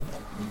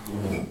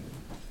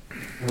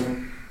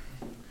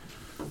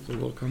So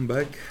welcome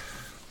back.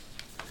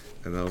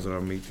 Another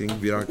meeting.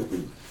 We are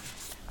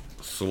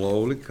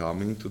slowly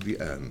coming to the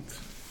end,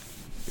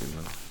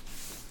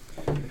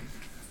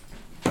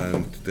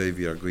 And today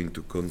we are going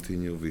to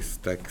continue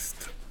with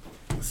text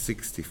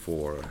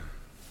 64.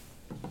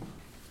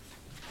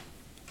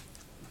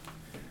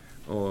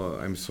 Oh,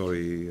 I'm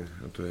sorry,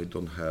 I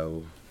don't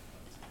have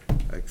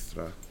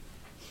extra.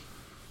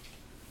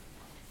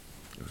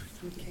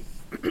 Okay.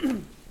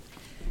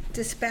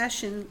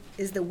 Dispassion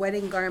is the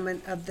wedding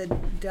garment of the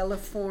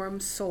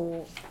deiform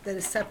soul that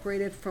is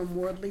separated from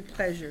worldly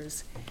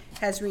pleasures,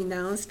 has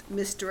renounced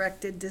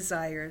misdirected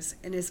desires,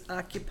 and is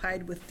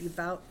occupied with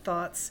devout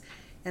thoughts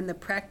and the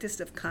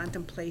practice of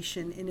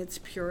contemplation in its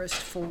purest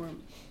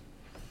form.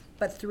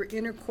 But through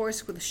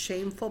intercourse with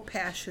shameful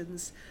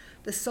passions,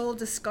 the soul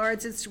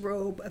discards its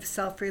robe of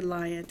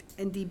self-reliant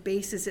and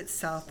debases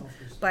itself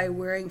by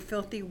wearing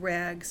filthy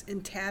rags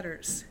and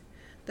tatters.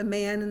 The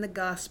man in the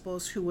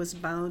Gospels who was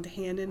bound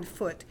hand and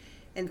foot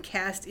and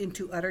cast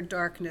into utter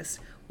darkness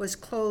was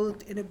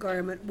clothed in a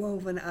garment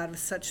woven out of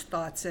such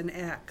thoughts and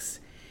acts.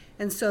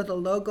 And so the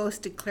Logos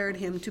declared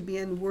him to be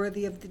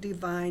unworthy of the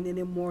divine and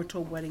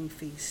immortal wedding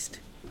feast.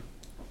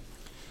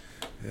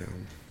 Yeah.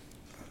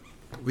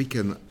 We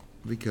can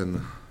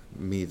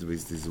meet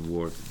with this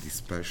word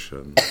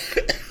dispassion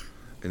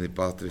in the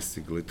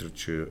patristic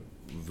literature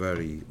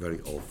very, very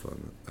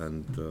often.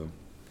 And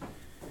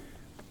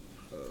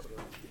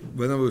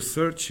when I was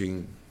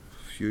searching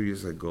a few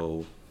years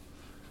ago,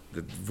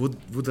 that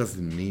what does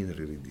it mean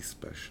really,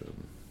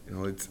 dispassion?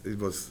 It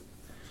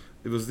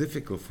was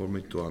difficult for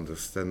me to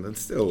understand, and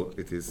still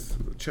it is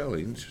a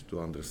challenge to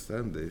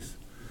understand this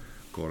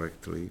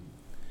correctly.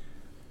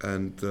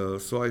 And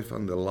so I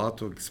found a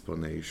lot of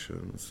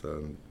explanations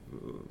and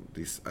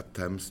these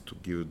attempts to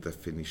give a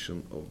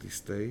definition of the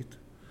state,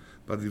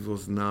 but it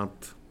was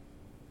not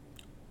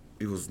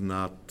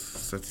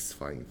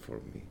satisfying for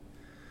me.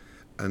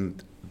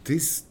 And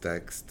this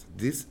text,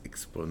 this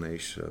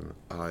explanation,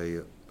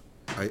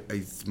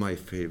 it's my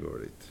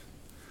favorite,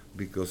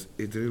 because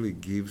it really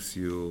gives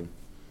you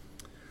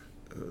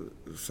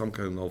some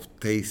kind of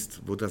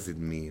taste. What does it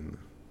mean,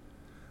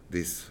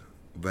 this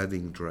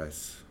wedding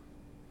dress?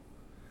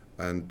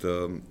 And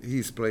he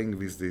is playing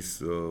with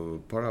this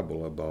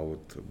parable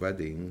about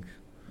wedding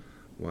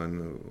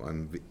when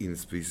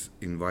with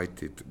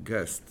invited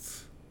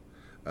guests.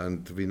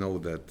 And we know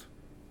that,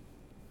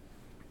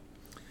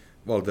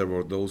 well, there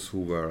were those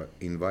who were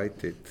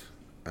invited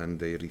and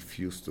they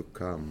refused to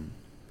come.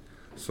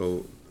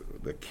 So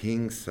the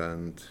king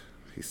sent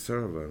his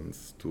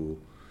servants to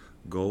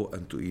go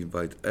and to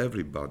invite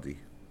everybody.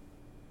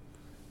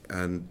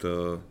 And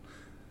the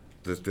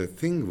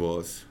thing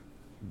was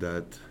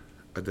that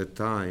at the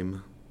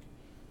time,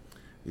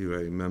 if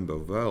I remember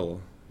well,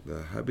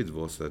 the habit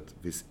was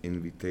that this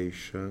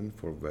invitation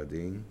for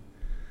wedding,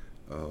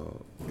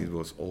 it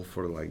was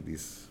offered like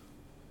this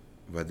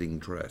wedding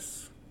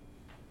dress.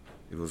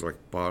 It was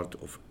like part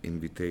of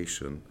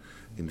invitation.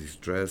 In this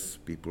dress,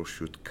 people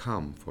should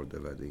come for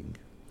the wedding.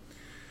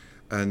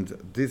 And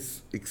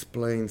this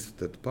explains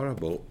that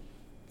parable.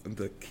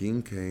 The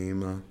king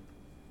came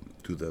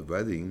to the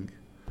wedding,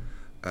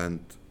 and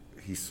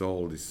he saw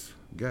all these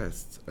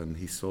guests, and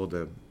he saw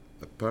a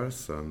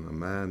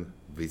man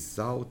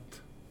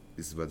without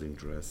his wedding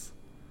dress.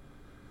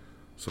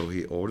 So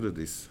he ordered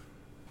this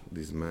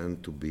man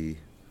to be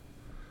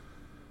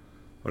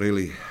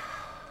really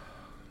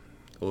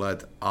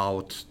led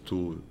out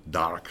to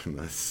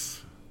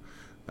darkness.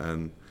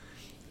 And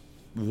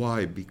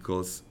why?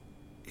 Because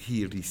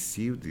he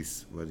received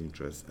this wedding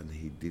dress and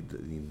he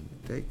didn't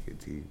take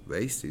it. He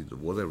wasted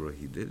whatever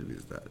he did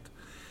with that.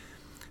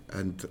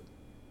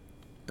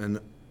 And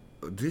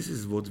this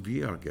is what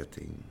we are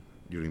getting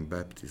during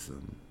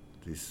baptism,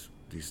 this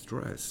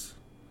dress.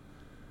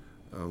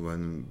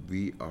 When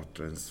we are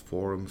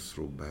transformed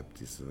through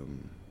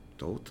baptism,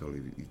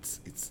 totally,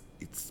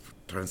 it's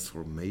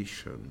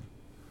transformation.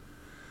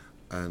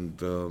 And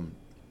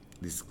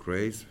this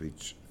grace,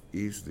 which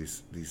is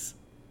this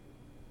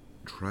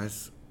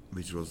dress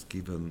which was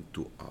given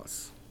to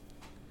us.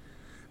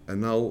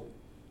 And now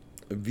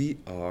we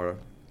are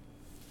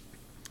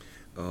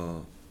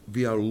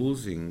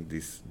losing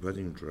this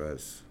wedding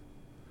dress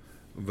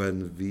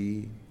when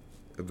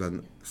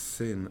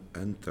sin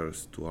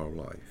enters to our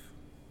life.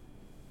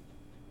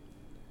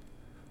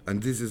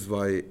 And this is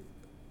why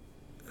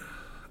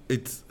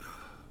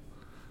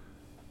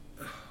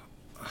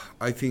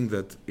I think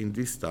that in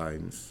these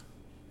times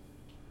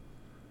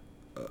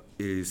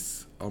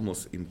is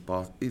almost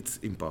it's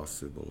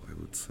impossible, I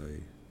would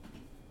say,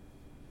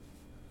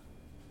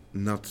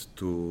 not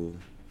to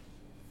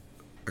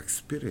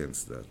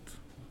experience that.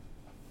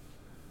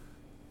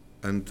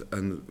 And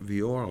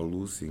we are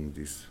losing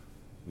this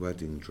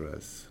wedding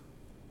dress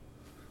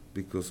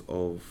because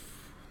of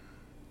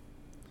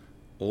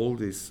all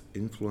these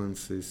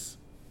influences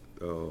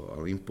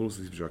or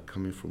impulses which are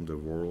coming from the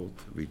world,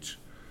 which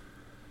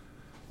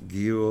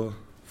give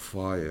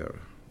fire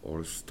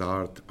or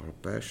start our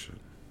passion.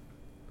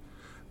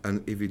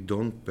 And if we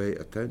don't pay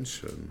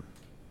attention,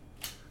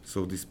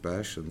 so these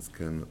passions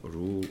can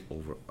rule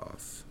over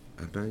us.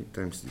 And many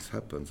times this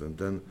happens. And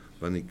then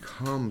when we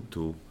come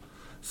to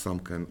some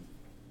kind,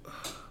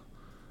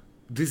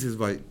 this is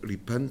why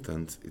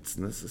repentance, it's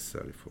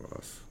necessary for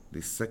us,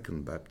 this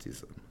second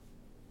baptism.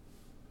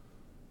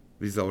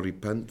 Without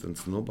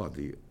repentance,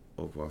 nobody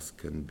of us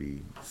can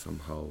be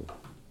somehow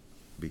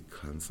be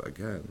cleansed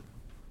again.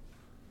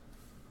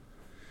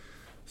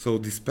 So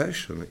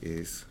dispassion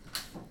is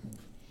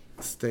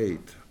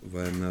state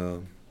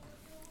when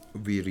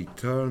we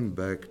return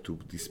back to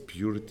this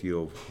purity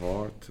of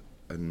heart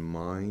and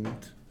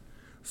mind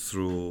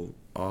through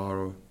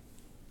our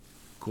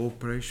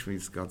cooperation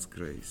with God's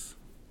grace.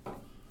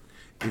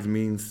 It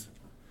means,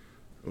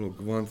 look,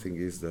 one thing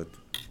is that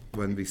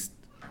when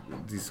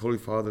these Holy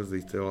Fathers, they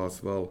tell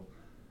us, well,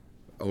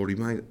 or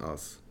remind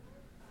us,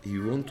 if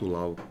you want to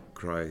love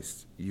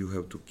Christ, you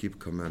have to keep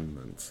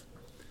commandments.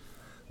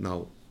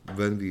 Now,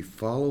 when we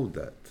follow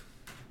that,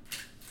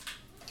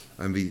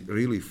 and we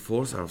really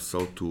force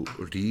ourselves to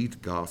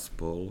read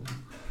gospel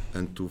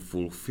and to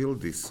fulfill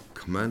these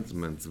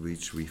commandments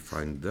which we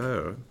find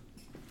there,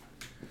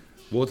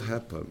 what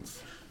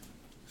happens?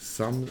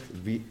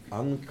 We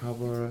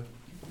uncover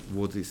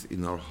what is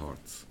in our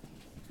hearts.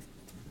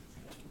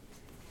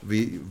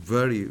 We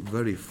very,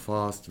 very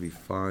fast we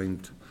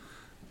find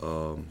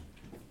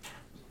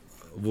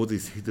what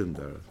is hidden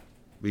there.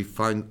 We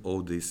find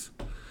all this.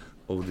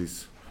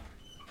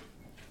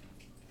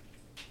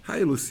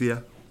 Hi,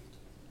 Lucia.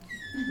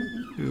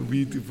 Your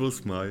beautiful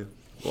smile.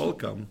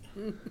 Welcome.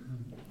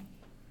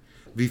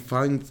 We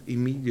find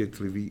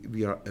immediately,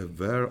 we are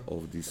aware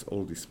of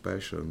all these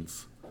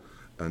passions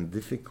and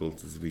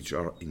difficulties which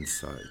are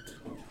inside.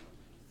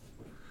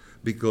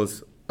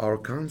 Because our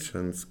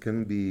conscience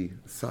can be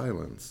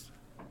silenced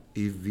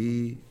if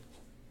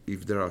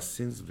there are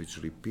sins which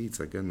repeats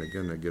again.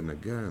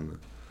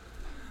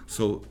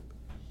 So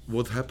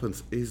what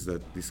happens is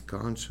that this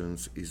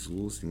conscience is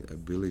losing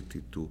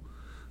ability to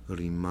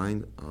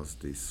remind us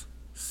this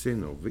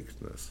sin or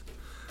weakness.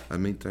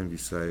 And many times we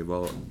say,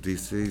 well,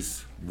 this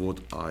is what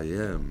I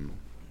am.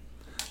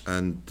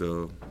 And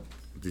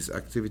this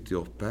activity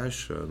of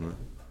passion,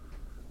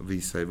 we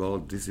say, well,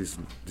 this is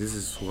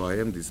who I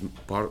am, this is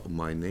part of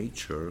my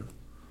nature,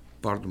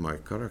 part of my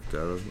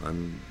character,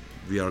 and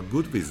we are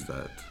good with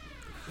that.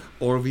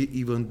 Or we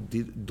even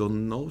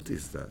don't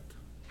notice that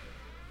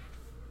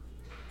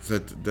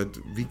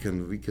we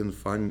can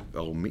find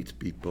or meet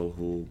people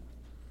who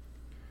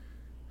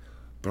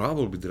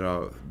probably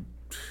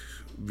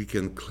we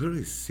can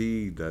clearly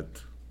see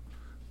that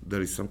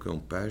there is some kind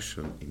of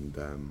passion in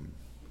them,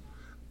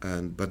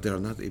 but they are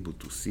not able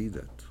to see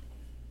that.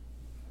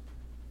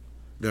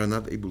 They are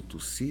not able to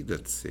see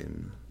that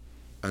sin,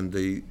 and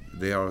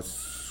they are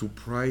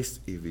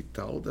surprised if we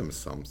tell them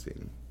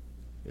something.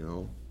 They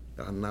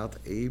are not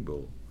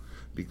able,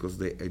 because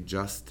they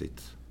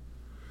adjusted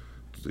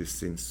to this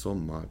sin so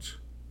much,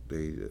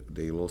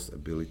 they lost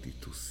ability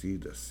to see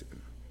the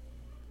sin.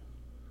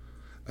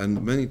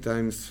 And many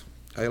times,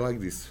 I like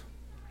this.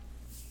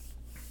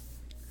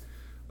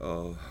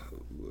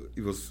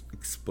 It was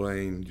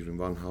explained during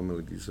one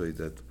homily this way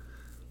that,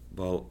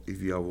 well,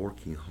 if you are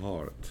working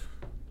hard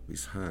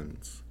with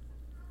hands,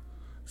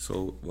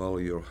 so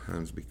your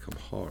hands become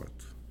hard,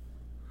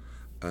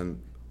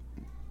 and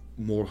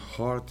more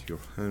hard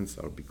your hands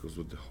are because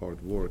of the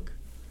hard work.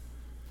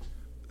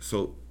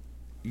 So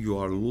you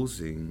are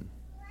losing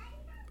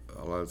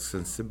a lot of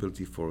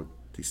sensibility for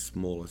the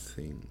smaller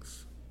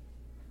things.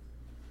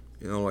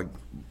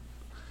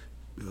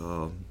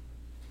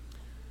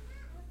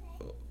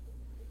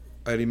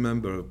 I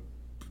remember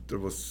I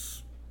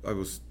was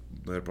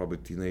probably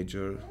a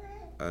teenager,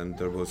 and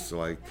there was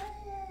at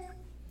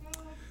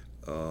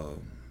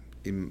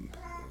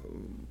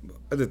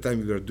the time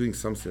we were doing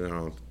something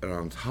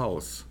around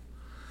house,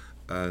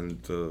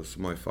 and so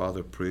my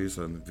father priest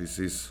and with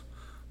his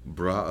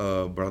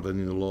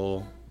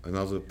brother-in-law,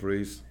 another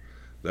priest,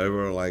 they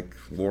were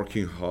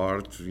working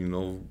hard,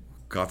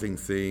 cutting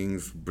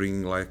things,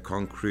 bringing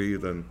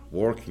concrete and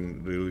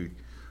working really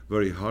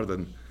very hard.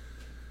 And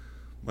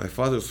my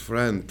father's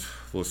friend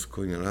was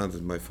going around,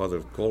 and my father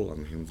called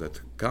on him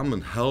that, come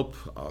and help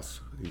us.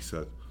 He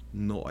said,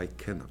 no, I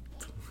cannot,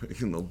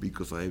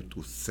 because I have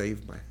to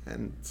save my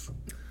hands.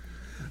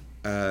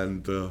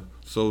 And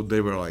so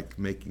they were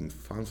making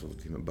fun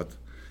of him, but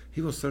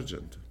he was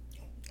sergeant.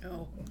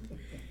 Oh.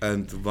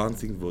 And one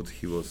thing what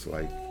he was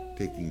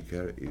taking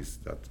care is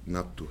that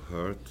not to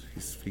hurt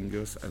his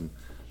fingers, and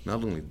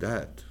not only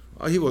that,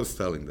 he was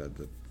telling that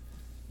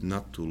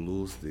not to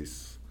lose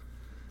this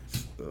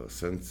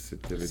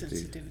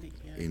sensitivity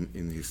yeah.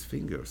 in his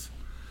fingers.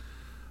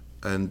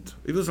 And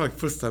it was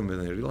first time when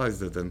I realized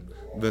that, and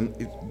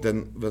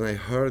when I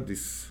heard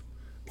this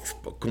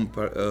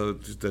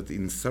that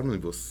in ceremony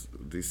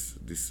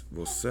this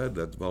was said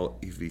that, well,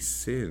 if we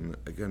sin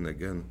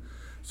again,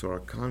 so our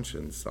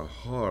conscience, our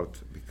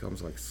heart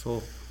becomes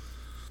so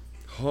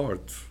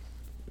hard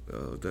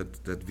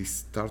that we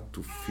start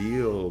to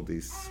feel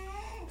this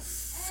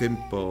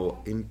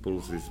simple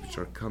impulses which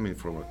are coming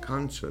from our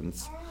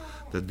conscience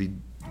that we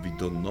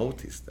don't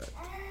notice that.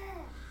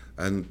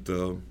 And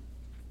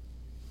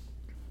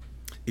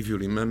if you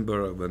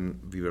remember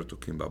when we were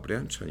talking about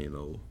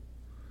Brianchan,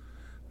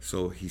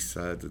 so he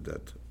said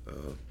that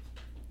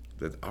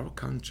that our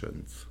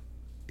conscience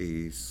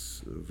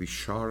is, we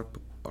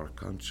sharp our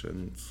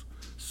conscience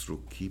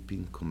through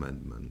keeping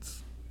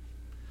commandments.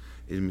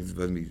 It means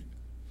when we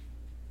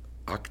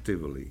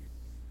actively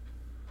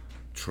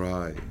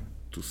try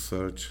to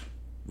search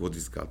what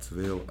is God's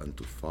will and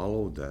to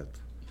follow that,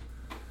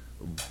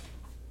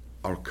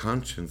 our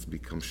conscience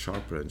becomes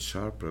sharper and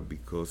sharper,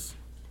 because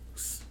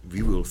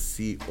we will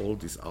see all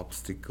these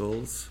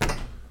obstacles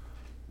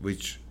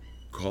which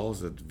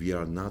cause that we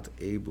are not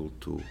able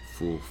to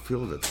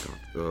fulfill that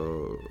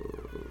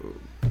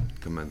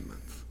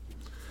commandments.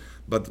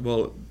 But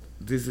well,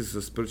 this is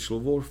a spiritual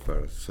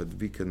warfare, so that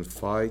we can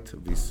fight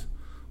with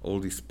all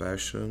these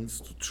passions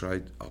to try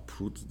to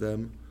uproot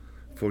them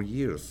for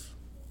years.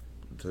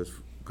 The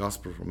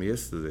gospel from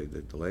yesterday,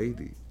 that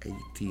lady,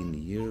 18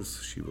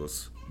 years she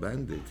was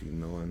banded,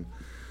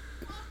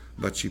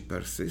 but she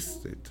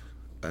persisted,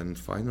 and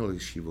finally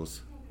she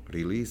was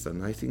released.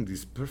 And I think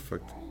this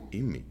perfect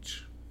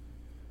image.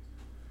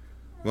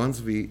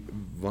 Once we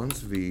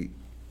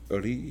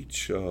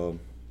reach,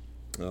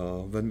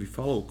 when we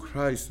follow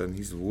Christ and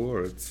His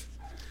words,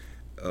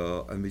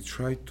 and we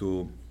try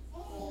to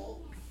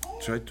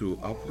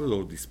uproot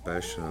all these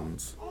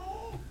passions,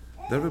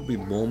 there will be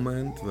a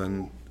moment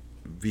when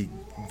we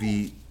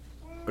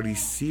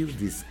receive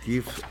this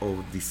gift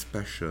of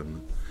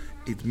dispassion.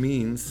 It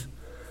means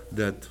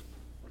that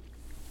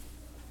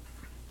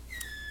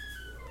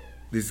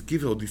this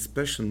gift of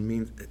dispassion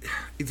means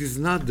it is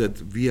not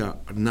that we are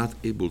not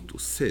able to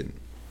sin.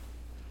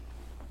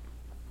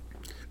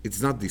 It's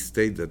not the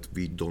state that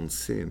we don't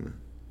sin.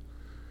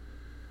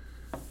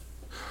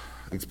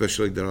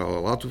 Especially there are a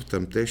lot of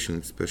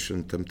temptations,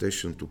 especially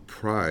temptation to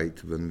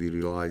pride, when we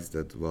realize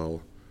that,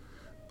 well,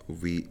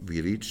 we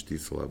reach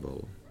this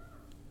level.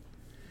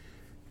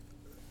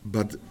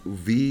 But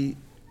we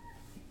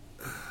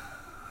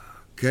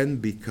can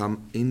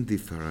become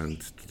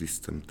indifferent to these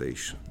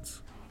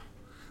temptations.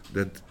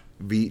 That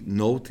we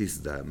notice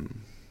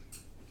them,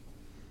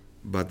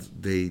 but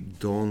they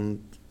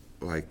don't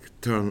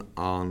turn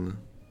on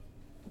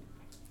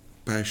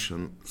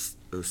passion,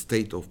 a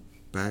state of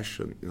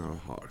passion in our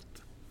heart.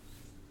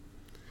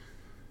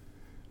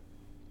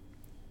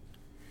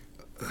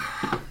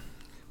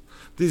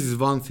 This is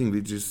one thing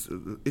which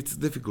it's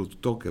difficult to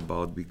talk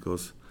about,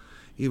 because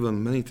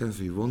even many times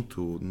we want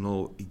to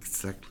know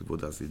exactly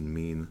what does it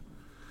mean,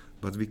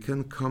 but we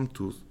can come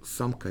to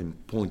some kind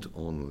of point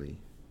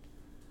only,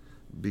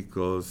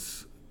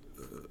 because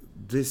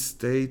this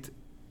state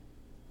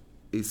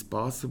is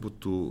possible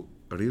to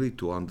really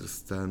to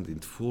understand in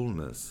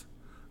fullness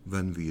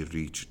when we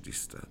reach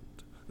this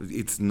state.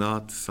 It's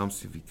not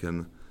something we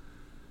can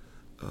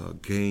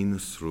gain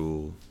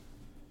through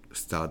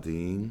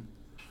studying.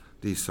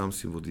 This is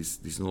something what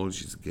this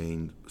knowledge is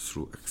gained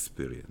through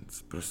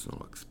experience,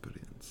 personal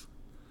experience.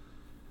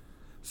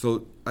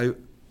 So I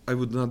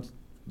would not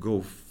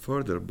go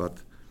further,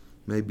 but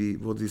maybe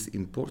what is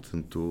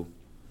important to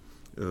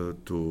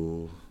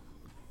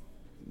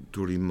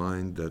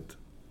remind that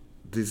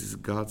this is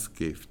God's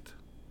gift,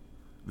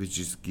 which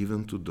is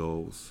given to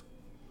those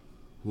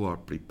who are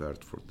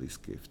prepared for this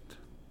gift.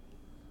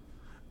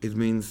 It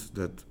means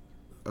that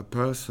a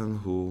person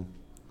who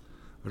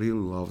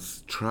really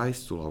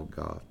tries to love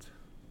God,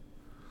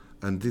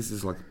 and this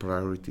is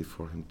priority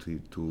for him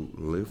to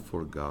live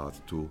for God,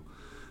 to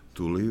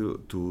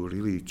live, to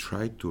really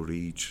try to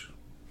reach,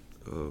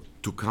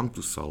 to come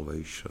to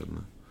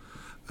salvation.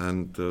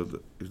 And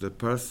if the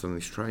person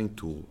is trying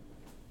to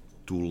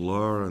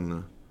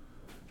learn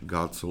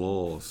God's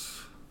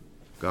laws,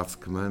 God's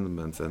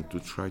commandments, and to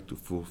try to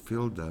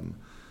fulfill them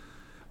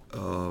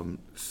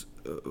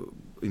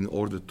in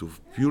order to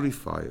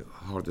purify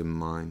heart and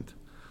mind,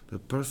 the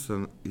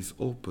person is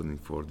opening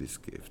for this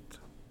gift.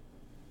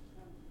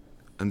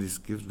 And this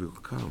gift will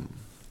come.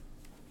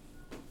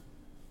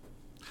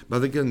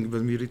 But again,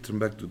 when we return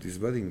back to this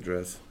wedding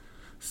dress,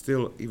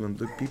 still, even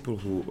the people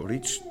who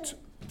reached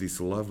this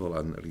level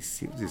and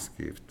received this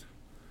gift,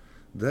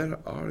 there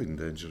are in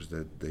danger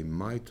that they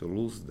might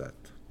lose that.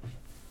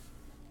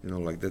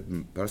 Like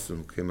that person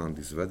who came on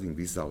this wedding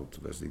without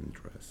wedding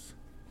dress.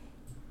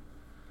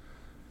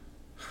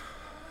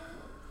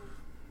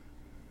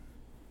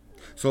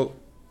 So,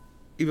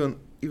 even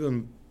we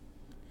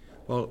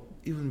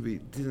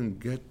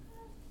didn't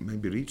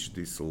maybe reach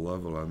this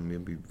level, and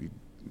maybe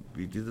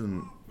we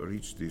didn't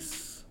reach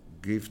this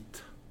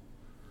gift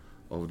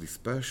of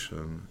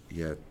dispassion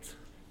yet.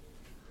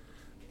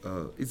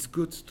 It's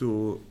good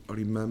to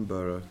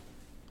remember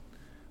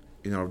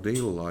in our daily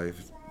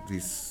life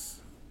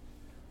these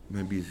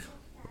maybe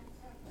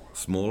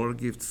smaller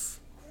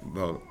gifts,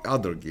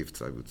 other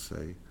gifts I would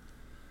say,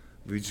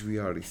 which we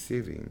are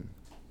receiving,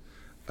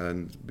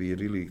 and be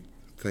really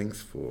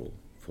thankful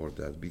for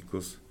that,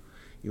 because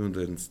even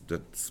then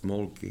that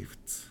small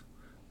gifts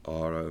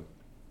are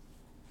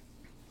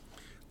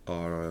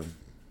are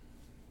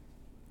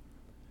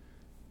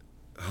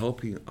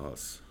helping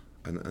us,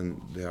 and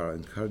they are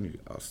encouraging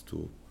us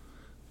to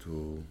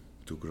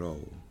grow.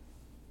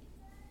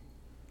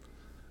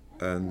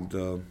 And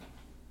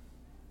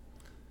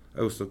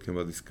I was talking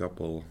about this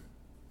couple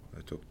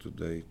I talked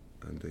today,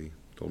 and they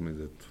told me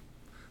that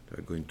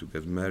they're going to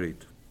get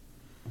married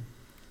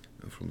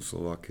from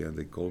Slovakia, and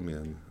they called me,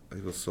 and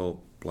it was so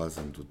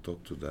pleasant to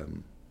talk to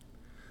them.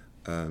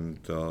 And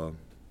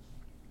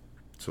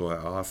so I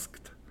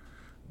asked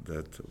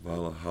that,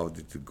 well, how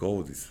did it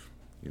go, this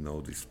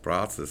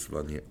process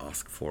when he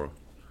asked for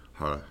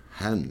her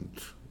hand,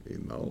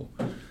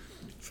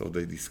 So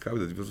they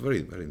described it. It was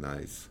very, very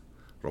nice,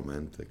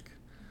 romantic.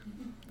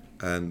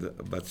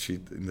 But she,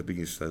 in the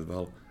beginning, said,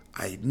 well,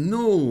 I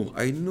knew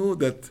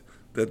that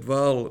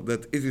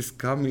it is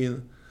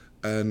coming,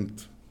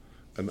 and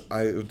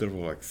there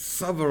were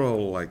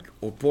several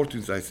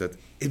opportunities. I said,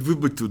 it will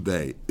be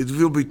today,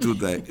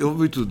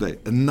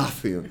 and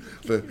nothing.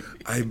 But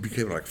I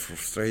became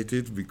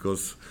frustrated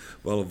because,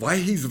 well, why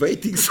he's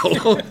waiting so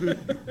long,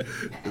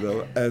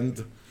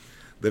 And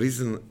the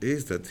reason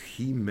is that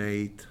he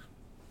made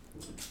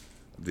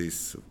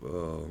this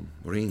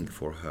ring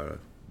for her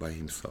by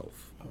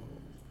himself.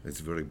 It's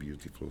very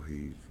beautiful.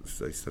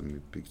 They sent me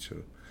a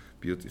picture,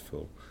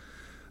 beautiful,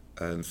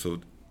 and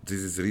so this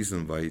is the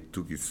reason why it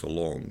took it so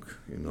long,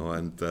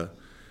 And but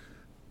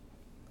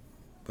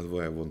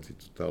what I wanted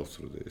to tell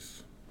through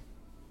this,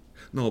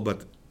 no,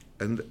 but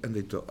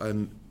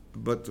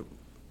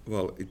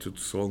well, it took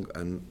so long,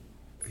 and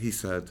he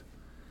said,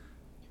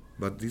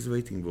 but this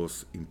waiting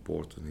was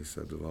important. He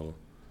said, well,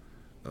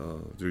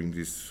 during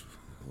this,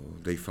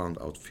 they found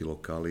out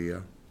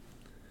philokalia.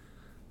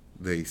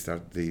 They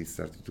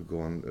started to go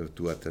on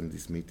to attend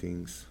these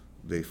meetings.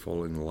 They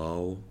fall in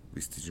love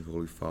with teaching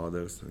Holy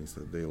Fathers, and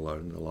they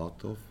learned a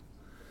lot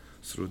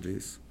through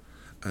this.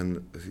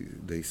 And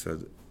they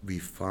said, we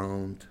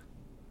found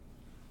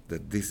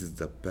that this is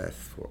the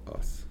path for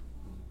us,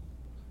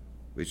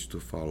 which to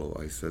follow.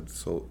 I said,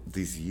 so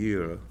this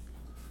year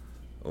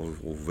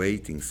of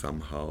waiting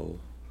somehow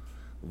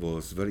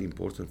was very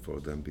important for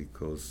them,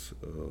 because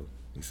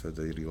he said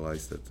they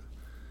realized that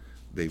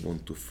they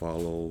want to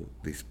follow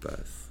this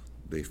path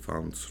they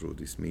found through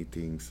these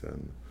meetings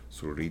and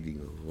through reading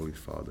of Holy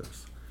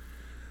Fathers.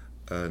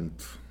 And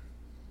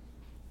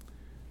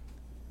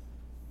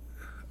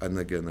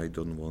again, I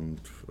don't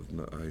want,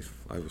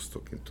 I was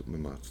talking too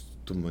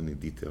many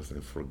details,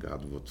 and I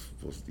forgot what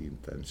was the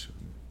intention.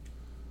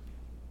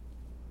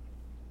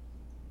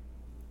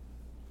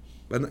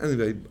 But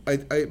anyway,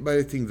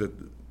 I think that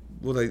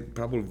what I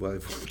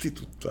wanted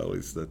to tell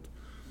is that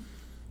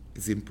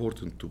it's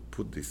important to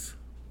put this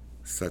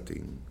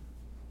setting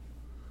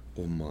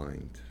of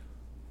mind.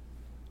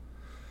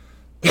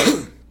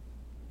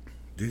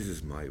 This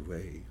is my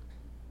way.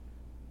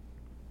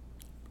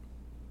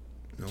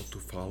 To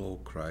follow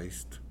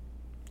Christ,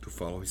 to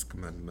follow His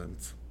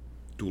commandments,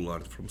 to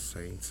learn from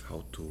saints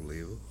how to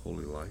live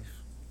holy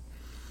life,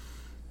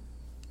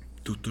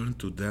 to turn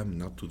to them,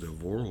 not to the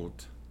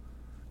world,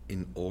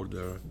 in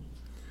order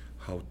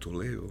how to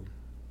live.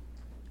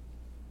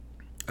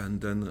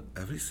 And then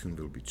everything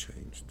will be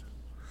changed.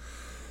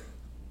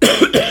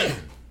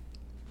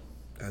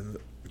 And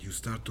you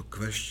start to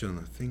question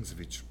things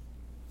which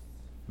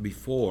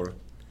before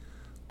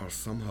are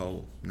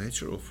somehow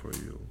natural for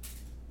you.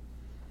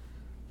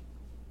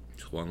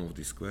 It's one of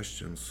these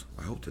questions.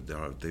 I hope that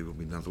they will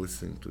be not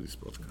listening to this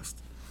podcast.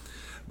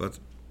 But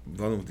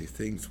one of the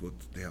things what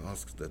they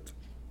asked, that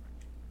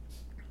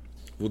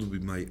what would be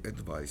my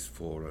advice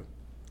for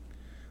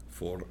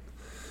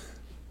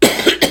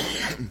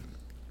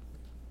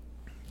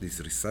this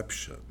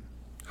reception,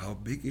 how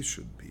big it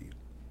should be.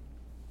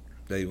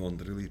 They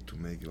want really to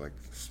make it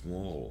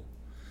small,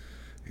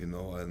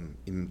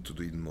 and to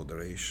do it in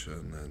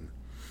moderation,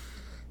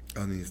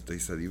 and they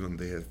said even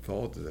they had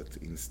thought that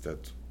instead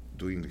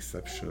doing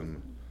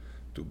reception,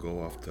 to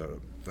go after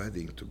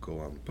wedding, to go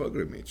on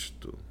pilgrimage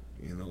to,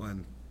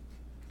 and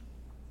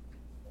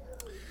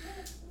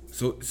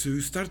so you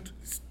start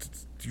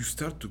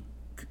to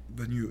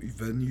when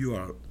you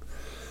are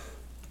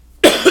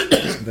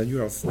when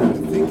you are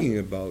thinking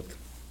about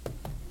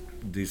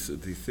these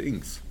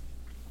things,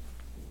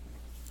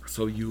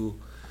 so you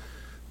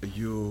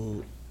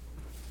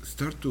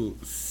start to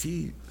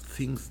see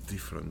things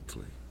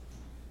differently,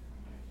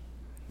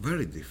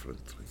 very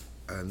differently,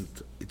 and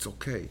it's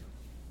okay.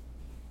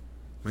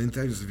 Many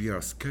times we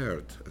are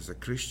scared as a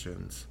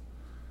Christians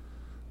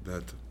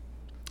that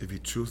if we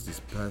choose this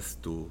path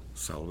to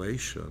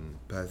salvation,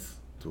 path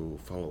to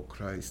follow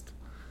Christ,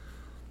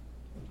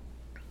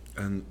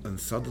 and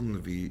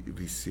suddenly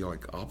we see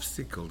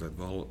obstacle that,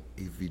 well,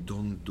 if we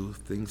don't do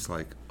things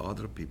like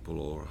other people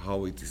or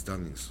how it is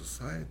done in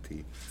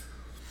society,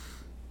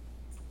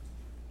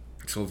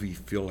 so we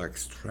feel like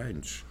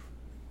strange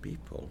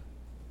people.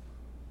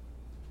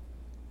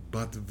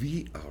 But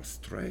we are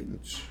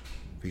strange.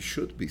 We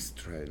should be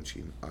strange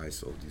in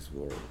eyes of this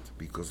world,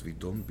 because we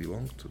don't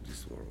belong to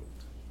this world.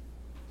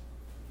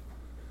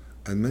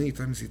 And many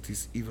times it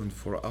is even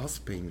for us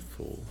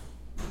painful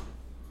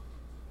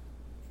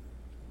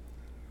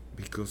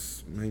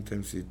because many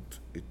times it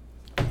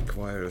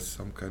requires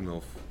some kind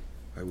of,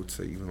 I would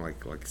say, even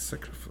like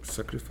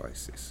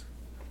sacrifices.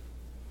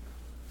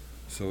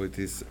 So it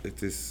is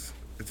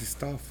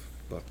tough,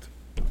 but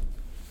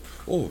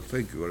oh,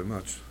 thank you very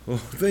much. Oh,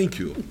 thank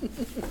you.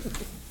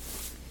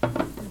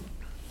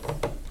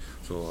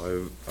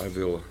 So I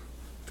will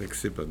take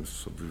sip and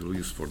so we will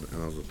use for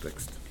another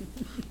text.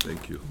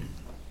 Thank you.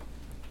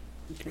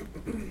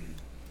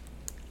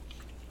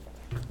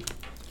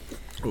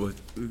 Oh,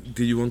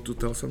 did you want to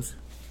tell something?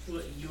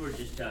 Well, you were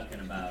just talking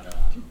about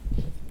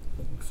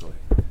Sorry.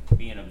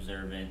 being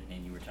observant,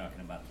 and you were talking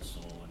about the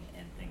soul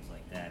and things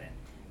like that. And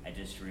I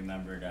just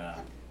remembered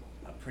a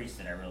priest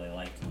that I really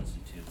liked to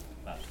listen to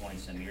about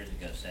 20-some years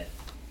ago said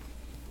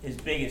his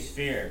biggest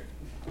fear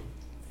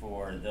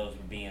for those who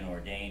were being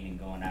ordained and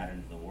going out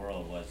into the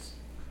world was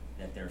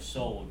that their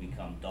soul would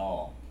become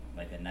dull,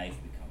 like a knife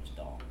becomes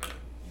dull.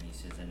 And he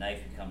says a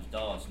knife becomes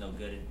dull, it's no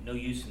good, no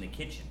use in the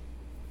kitchen.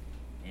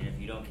 And if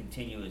you don't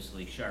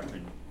continuously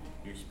sharpen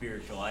your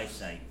spiritual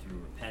eyesight through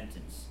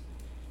repentance,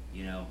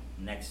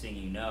 next thing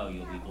you know,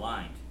 you'll be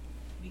blind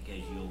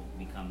because you'll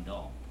become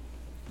dull.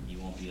 You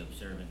won't be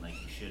observant like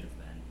you should have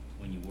been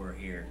when you were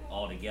here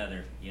all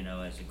together,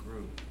 as a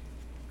group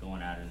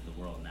going out into the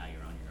world. Now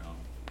you're on your own.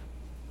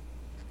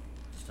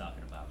 Just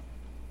talking about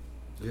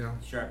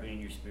sharpening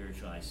your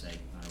spiritual eyesight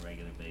on a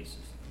regular basis.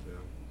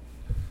 Yeah.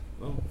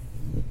 Well,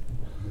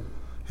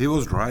 he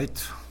was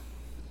right.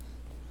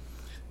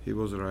 He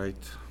was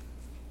right.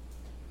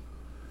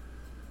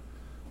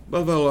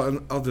 But well, on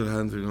the other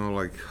hand,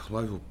 like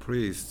life of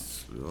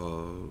priests,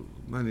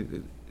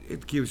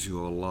 it gives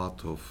you a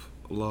lot of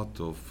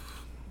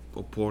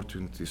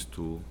opportunities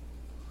to.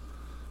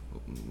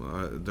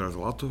 There's a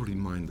lot of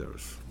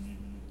reminders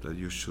that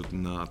you should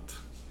not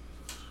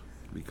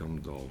become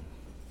dull.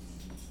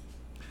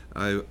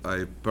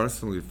 I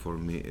personally, for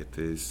me, it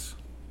is.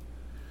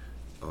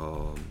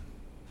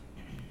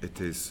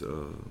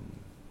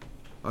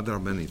 There are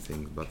many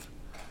things, but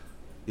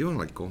even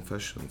like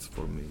confessions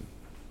for me.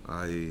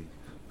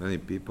 Many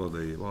people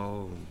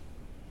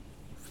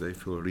if they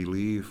feel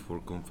relief for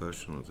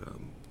confession,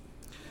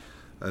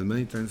 and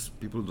many times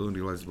people don't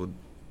realize what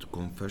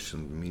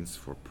confession means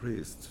for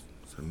priests.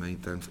 So many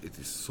times it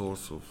is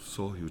source of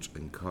so huge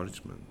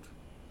encouragement.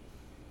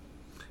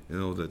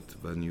 That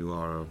when you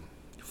are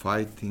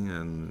fighting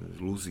and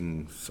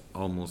losing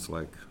almost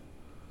like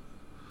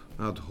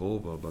not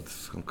hope, but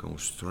some kind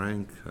of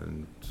strength,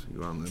 and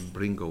you're on the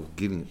brink of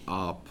giving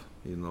up,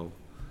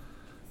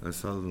 and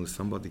suddenly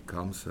somebody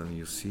comes and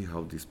you see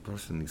how this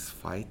person is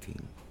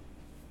fighting,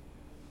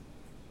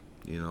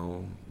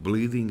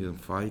 bleeding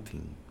and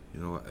fighting,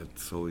 and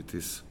so it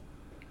is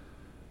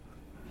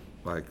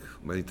like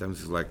many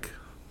times it's like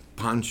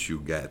punch you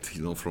get,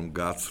 from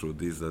God through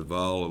this, that,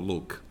 well,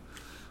 look,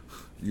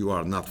 you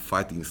are not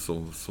fighting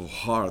so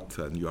hard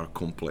and you are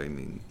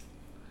complaining.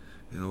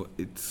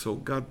 It's so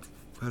God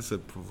has a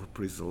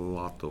priest a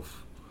lot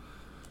of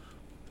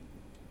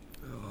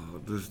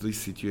there's this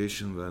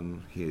situation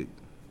when he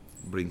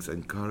brings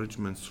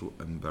encouragement through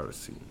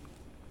embarrassing.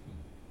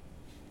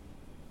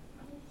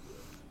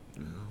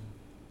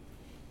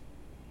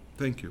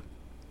 Thank you.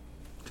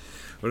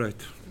 All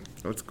right,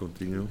 let's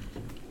continue.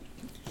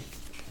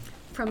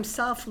 From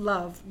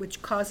self-love,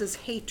 which causes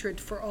hatred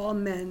for all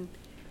men,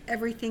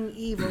 everything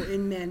evil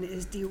in men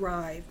is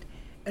derived,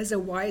 as a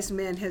wise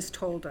man has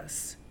told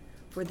us.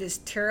 For this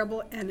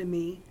terrible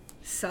enemy,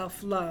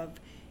 self-love,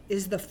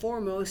 is the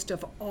foremost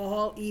of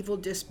all evil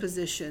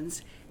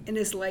dispositions, and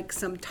is like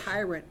some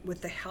tyrant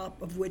with the help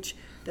of which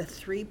the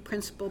 3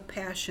 principal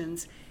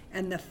passions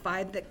and the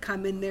 5 that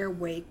come in their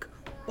wake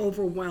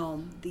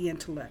overwhelm the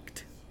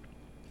intellect.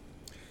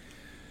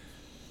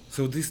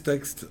 So this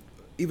text,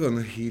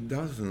 even he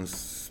doesn't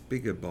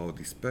speak about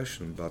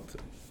dispassion, but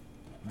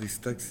this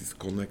text is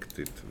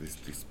connected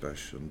with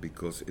dispassion,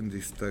 because in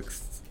this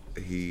text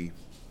he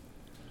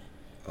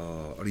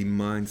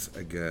reminds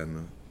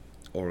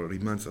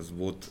us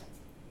what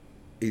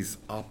is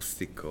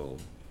obstacle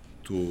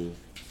to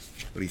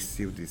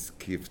receive this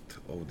gift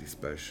of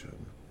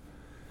dispassion.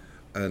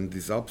 And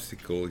this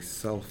obstacle is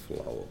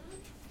self-love.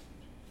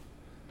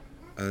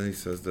 And he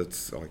says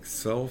that like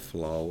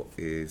self-love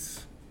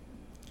is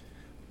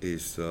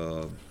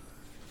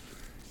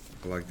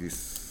like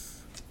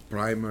this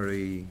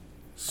primary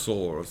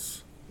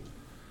source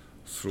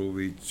through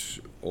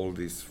which all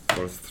these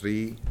first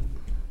 3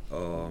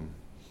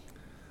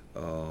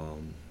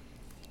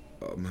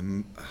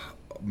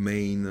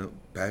 main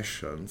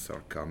passions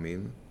are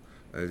coming.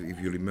 If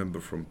you remember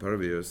from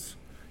previous,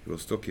 he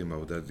was talking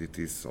about that it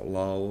is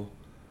love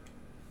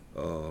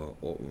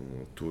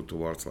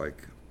towards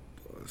like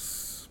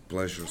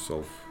pleasures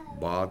of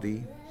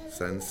body,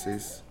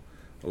 senses,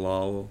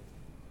 loving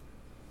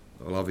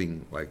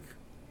like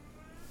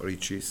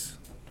riches,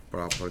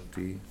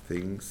 property,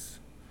 things,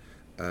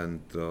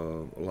 and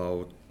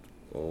love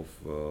of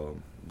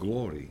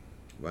glory,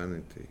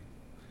 vanity.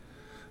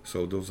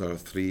 So those are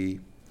three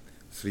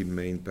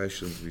main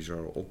passions which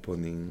are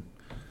opening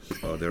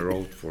the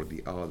road for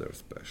the other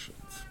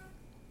passions.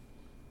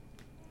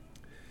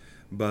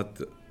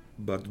 But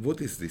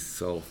what is this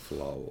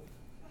self-love?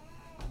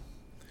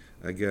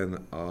 Again,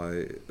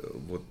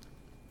 what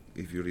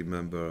if you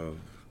remember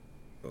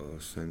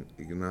Saint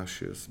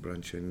Ignatius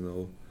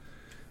Branchino,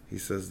 he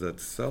says that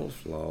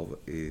self-love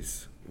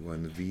is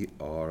when we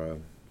are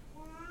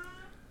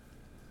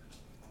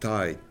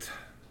tied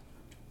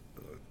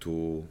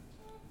to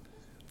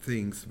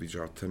things which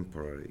are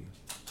temporary,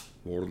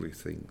 worldly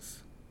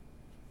things,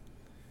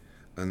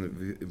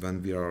 and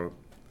when we are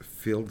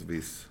filled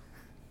with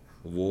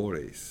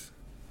worries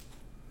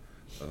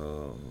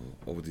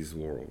of this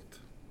world.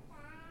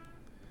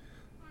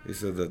 He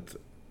said that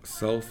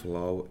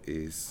self-love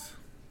is,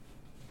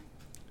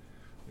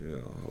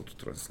 how to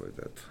translate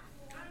that?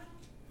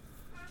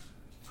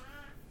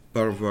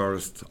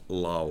 Perverse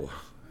love,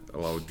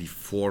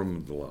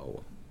 deformed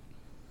love.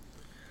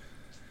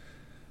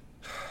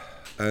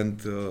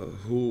 And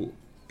who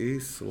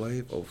is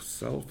slave of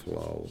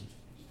self-love?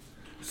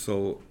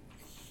 So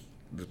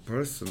the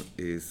person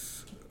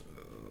is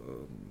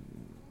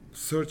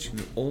searching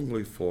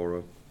only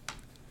for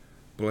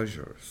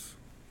pleasures,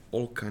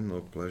 all kind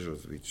of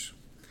pleasures which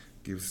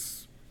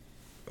gives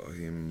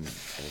him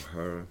or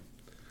her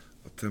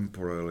a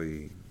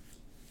temporary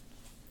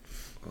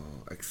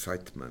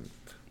excitement,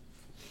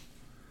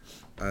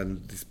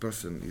 and this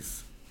person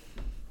is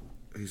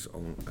his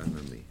own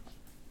enemy,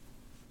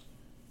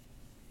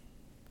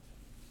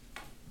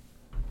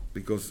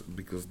 because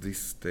this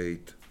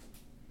state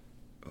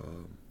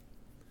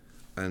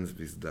ends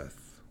with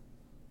death.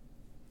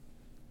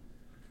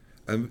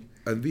 And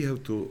we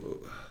have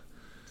to,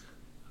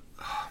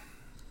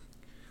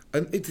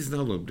 and it is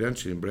not like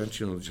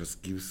Branchino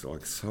just gives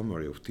like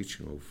summary of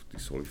teaching of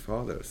these Holy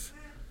Fathers,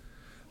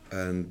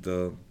 and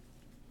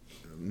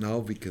now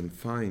we can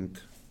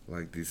find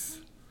like this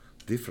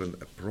different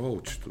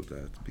approach to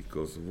that,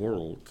 because the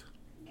world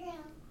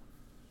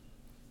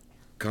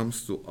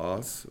comes to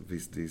us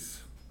with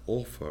this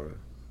offer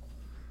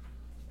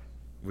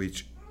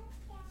which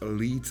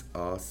leads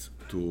us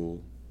to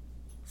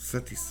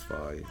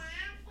satisfy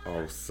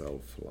our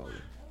self-love,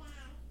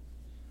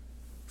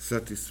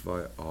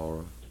 satisfy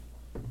our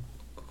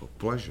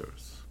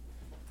pleasures,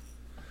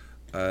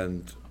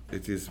 and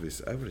it is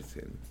with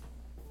everything.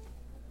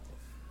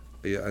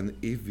 Yeah, and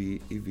if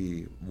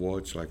we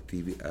watch like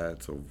TV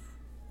ads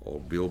or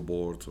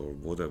billboards or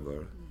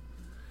whatever,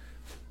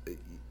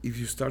 if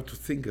you start to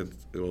think a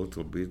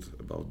little bit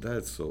about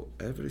that, so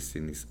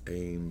everything is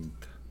aimed,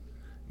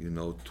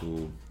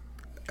 to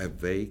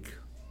awake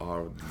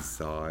our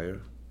desire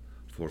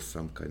for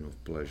some kind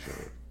of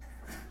pleasure,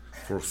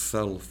 for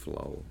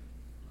self-love,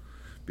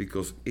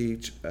 because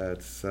each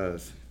ad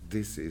says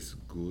this is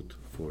good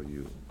for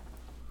you,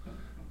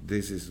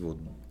 this is what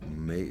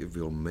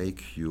will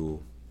make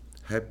you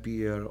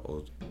happier,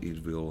 or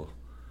it will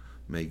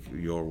make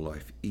your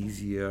life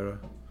easier,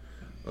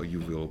 or you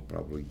will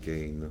probably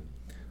gain.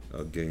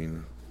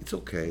 It's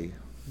okay.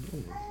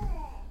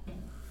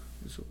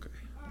 It's okay.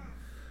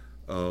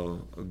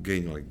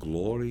 Gain like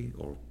glory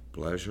or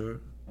pleasure.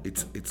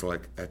 It's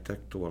like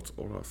attack towards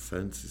all our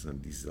senses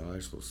and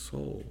desires of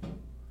soul.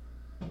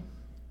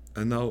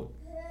 And now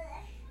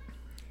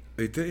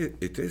it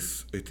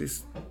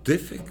is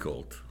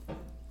difficult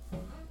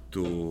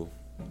to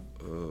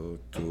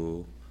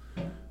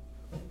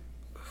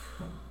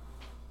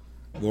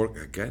work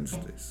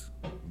against this,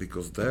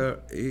 because there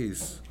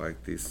is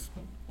like this.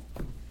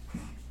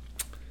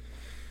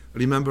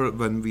 Remember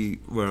when we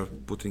were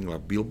putting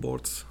like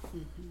billboards?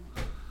 Mm-hmm.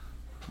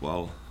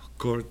 Well,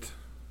 Kurt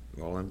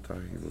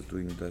Valentine, he was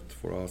doing that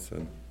for us,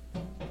 and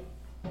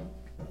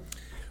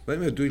when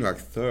we were doing like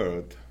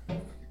third,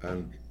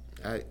 and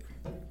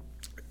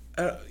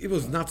it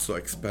was not so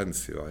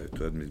expensive, I have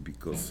to admit,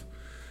 because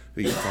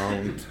we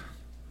found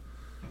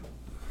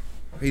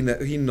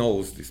he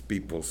knows these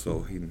people,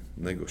 so he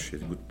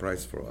negotiated good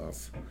price for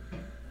us.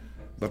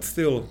 But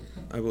still,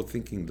 I was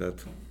thinking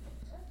that,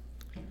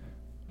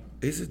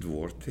 is it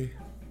worthy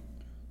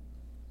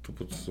to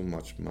put so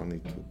much money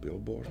to a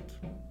billboard,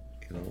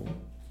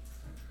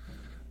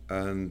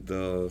 And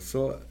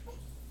so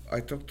I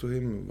talked to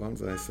him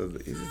once, and I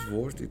said, is it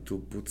worthy to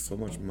put so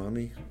much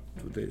money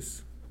to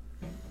this?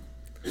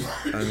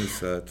 And he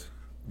said,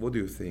 what do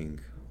you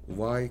think?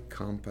 Why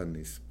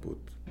companies put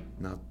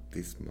not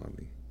this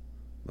money,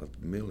 but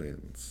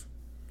millions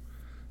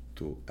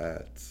to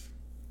ads?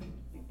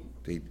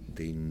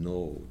 They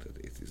know that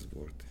it is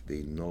worthy.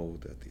 They know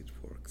that it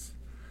works.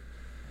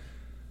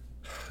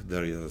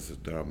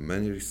 There are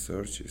many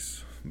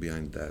researches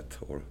behind that,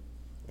 or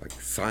like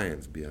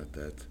science behind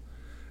that,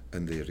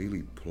 and they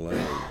really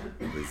play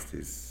with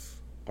this,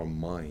 our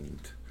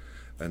mind.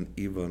 And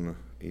even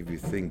if we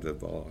think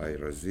that, well, I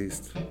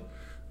resist,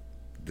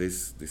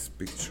 this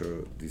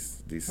picture,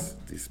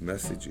 these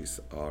messages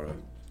are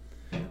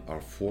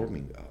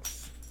forming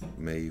us.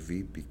 May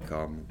we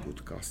become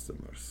good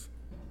customers.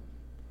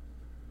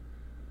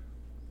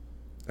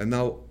 And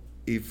now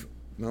if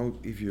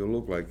you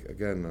look like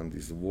again on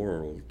this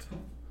world,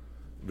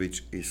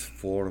 which is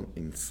formed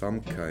in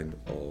some kind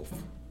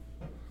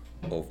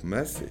of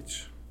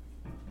message,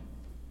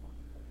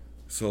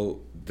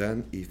 So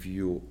then if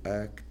you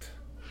act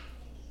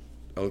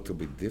a little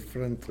bit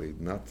differently,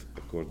 not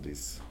according to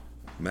this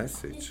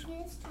message,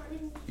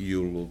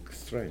 you look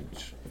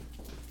strange.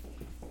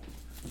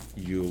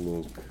 You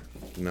look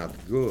not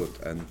good,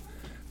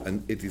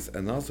 and it is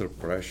another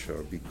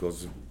pressure,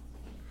 because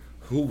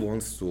who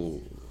wants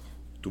to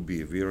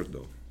be a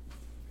weirdo,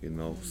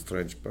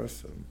 strange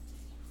person?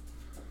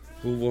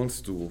 Who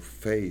wants to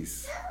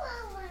face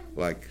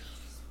like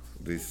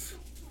this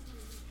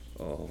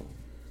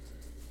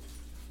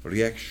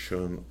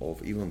reaction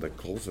of even the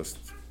closest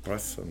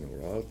person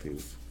or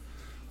relatives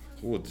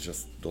who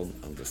just don't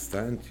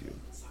understand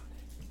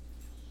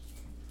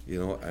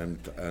you, and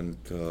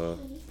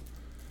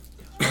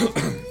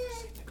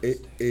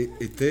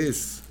it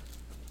is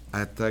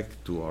attack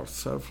to our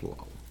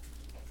self-love.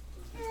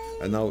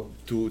 And now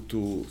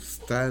to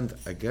stand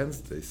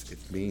against this,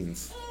 it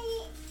means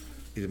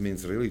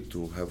really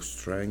to have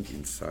strength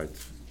inside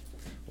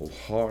of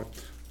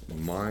heart,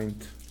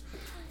 mind,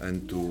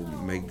 and to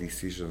make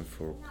decisions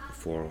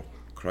for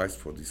Christ,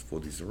 for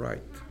this right.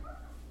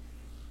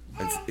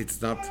 It's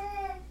not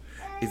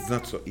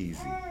so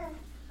easy.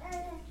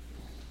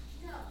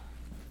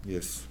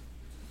 Yes.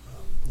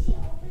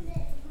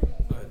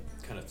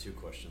 Kind of two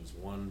questions.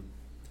 One,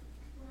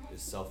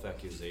 is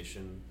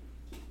self-accusation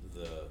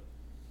the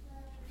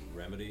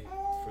remedy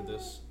for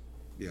this?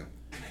 Yeah.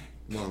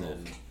 And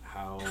then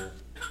how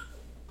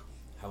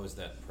is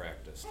that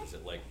practiced? Is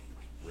it like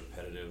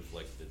repetitive,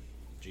 like the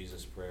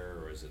Jesus prayer,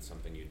 or is it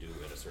something you do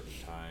at a certain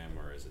time,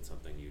 or is it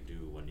something you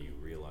do when you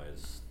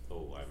realize,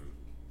 oh,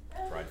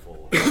 I'm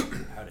prideful?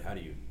 How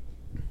do you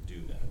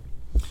do that?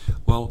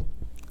 Well,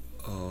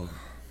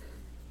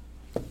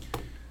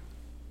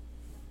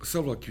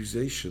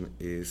 self-accusation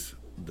is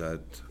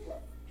that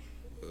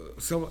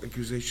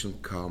self-accusation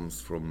comes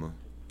from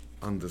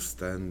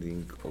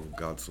understanding of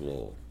God's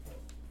law.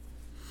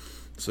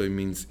 So it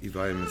means if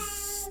I am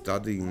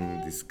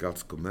studying these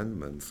God's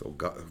commandments, or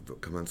the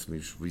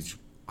commandments which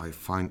I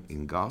find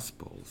in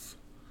Gospels,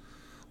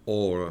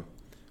 or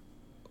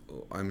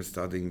I'm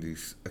studying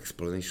this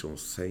explanation of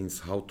saints,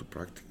 how to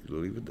practically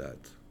live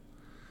that,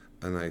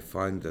 and I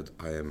find that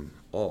I am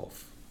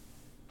off.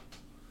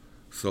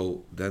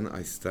 So then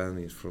I stand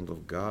in front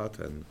of God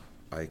and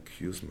I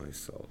accuse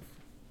myself.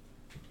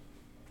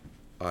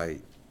 I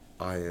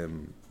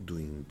am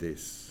doing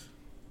this,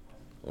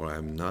 or I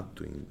am not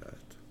doing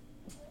that.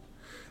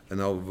 And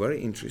now, very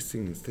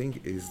interesting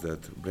thing is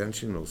that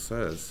Branchino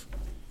says,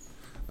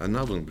 and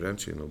not only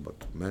Branchino,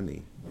 but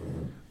many,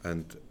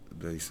 and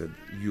they said,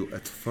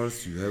 at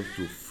first you have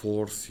to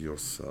force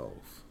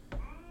yourself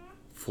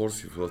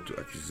to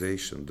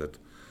accusation, that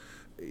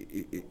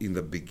in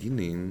the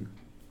beginning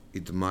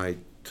it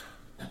might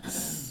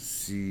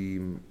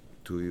seem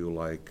to you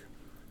like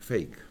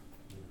fake,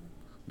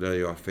 that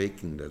you are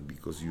faking that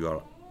because you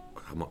are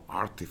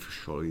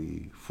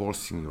artificially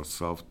forcing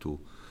yourself to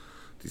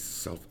this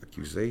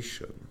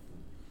self-accusation,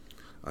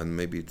 and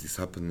maybe it is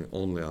happening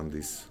only on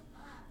this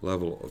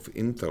level of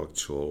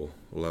intellectual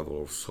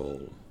level of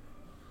soul,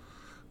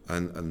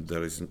 and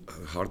there is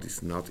heart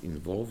is not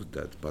involved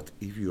in that. But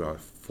if you are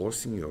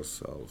forcing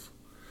yourself,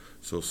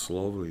 so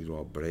slowly you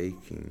are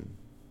breaking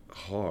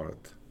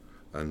heart,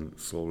 and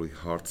slowly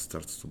heart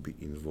starts to be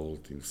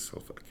involved in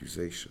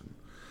self-accusation.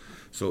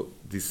 So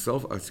this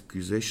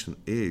self-accusation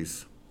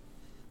is,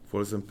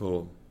 for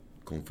example,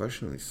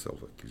 confession is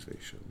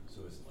self-accusation.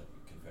 So is it like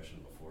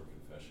confession before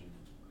confession?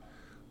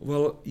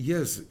 Well,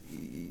 yes,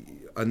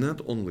 and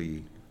not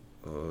only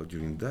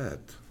during that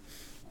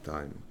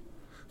time.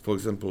 For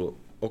example,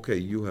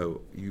 okay,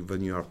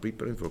 when you are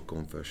preparing for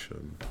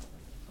confession,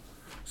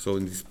 so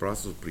in this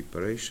process of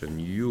preparation,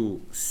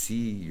 you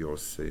see your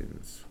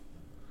sins,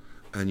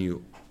 and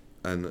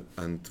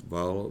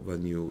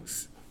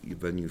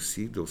when you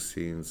see those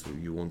sins,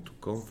 you want to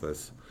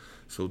confess.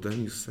 So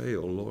then you say,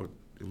 "Oh Lord,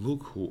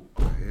 look who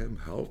I am,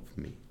 help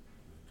me."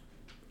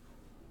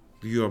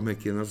 You are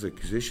making another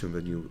accusation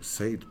when you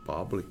say it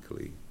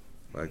publicly,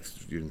 like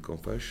during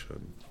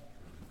confession.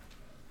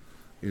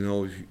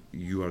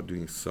 You are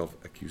doing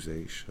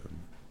self-accusation.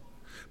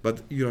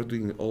 But you are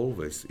doing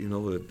always,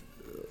 that,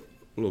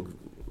 look,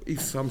 if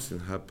something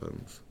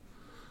happens,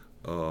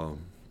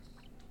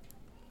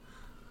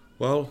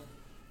 well,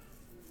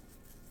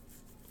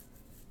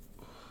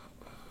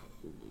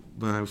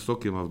 when I was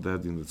talking about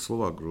that in the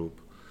Slovak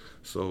group,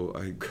 so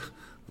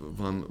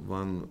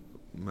one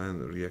man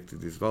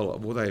reacted as well.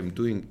 What I am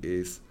doing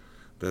is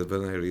that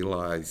when I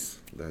realized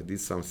that I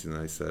did something,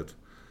 I said,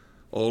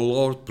 "Oh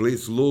Lord,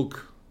 please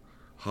look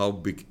how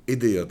big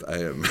idiot I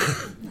am."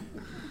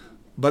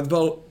 But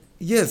well,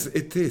 yes,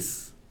 it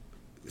is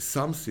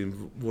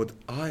something what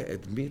I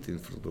admit in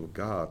front of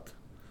God,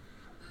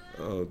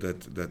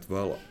 that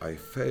well, I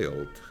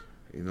failed,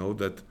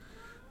 that,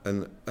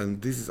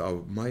 and this is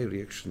my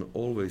reaction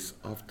always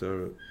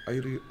after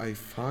I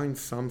find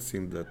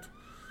something that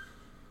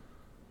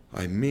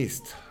I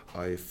missed,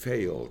 I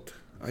failed.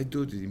 I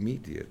do it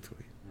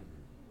immediately.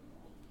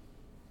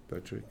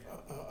 Patrick?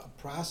 A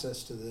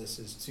process to this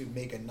is to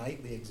make a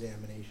nightly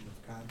examination of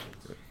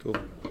conscience,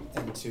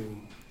 and to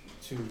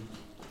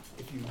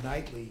if you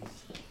nightly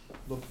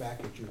look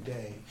back at your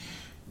day,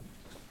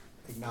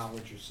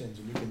 acknowledge your sins,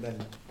 and you can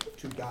then,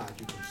 to God,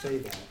 you can say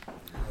that,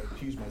 I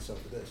accuse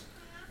myself of this.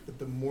 But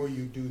the more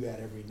you do that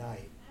every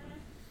night,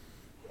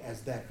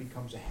 as that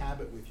becomes a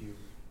habit with you,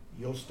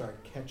 you'll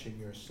start catching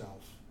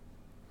yourself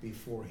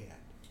beforehand.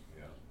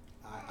 Yeah.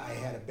 I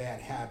had a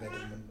bad habit,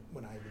 and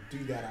when I would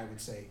do that, I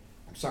would say,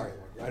 I'm sorry,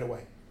 Lord, right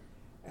away.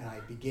 And I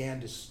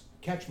began to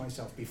catch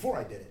myself before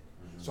I did it.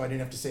 So I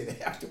didn't have to say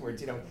that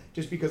afterwards,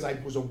 just because I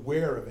was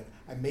aware of it.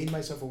 I made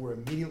myself aware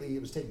immediately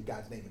it was taking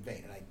God's name in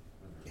vain, and I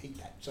hate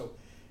that. So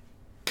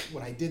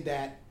when I did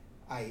that,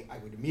 I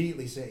would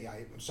immediately say,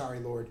 I'm sorry,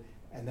 Lord,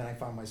 and then I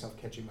found myself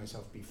catching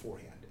myself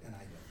beforehand. And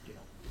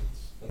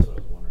that's what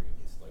I was wondering.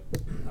 It's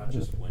like not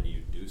just when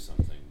you do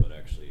something, but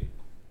actually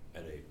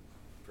at a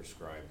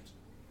prescribed,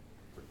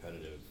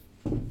 repetitive,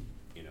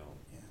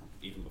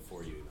 even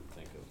before you even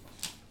think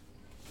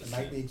of the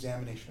nightly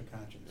examination of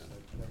conscience. Yeah.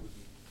 That would be.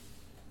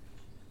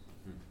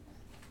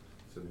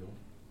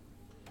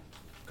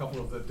 A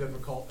couple of the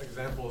difficult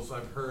examples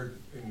I've heard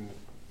in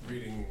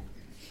reading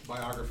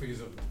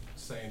biographies of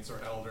saints or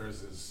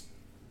elders is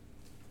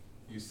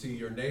you see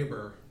your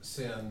neighbor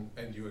sin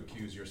and you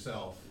accuse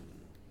yourself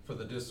for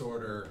the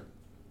disorder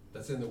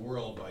that's in the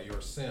world by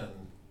your sin.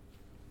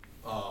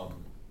 And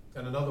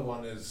another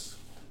one is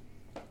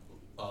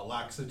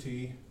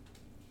laxity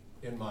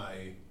in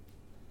my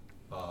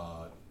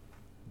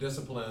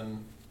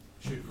discipline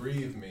should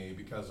grieve me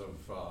because of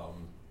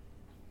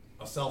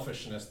a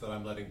selfishness that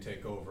I'm letting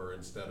take over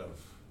instead of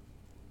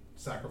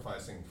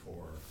sacrificing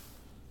for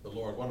the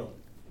Lord. One of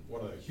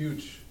the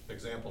huge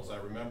examples I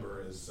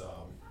remember is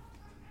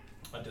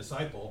a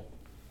disciple.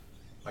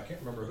 I can't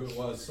remember who it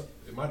was.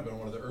 It might have been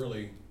one of the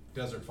early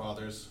desert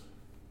fathers.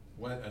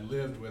 Went and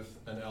lived with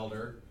an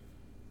elder,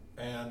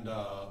 and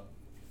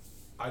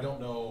I don't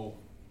know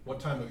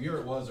what time of year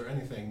it was or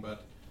anything,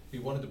 but he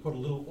wanted to put a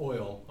little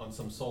oil on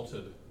some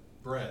salted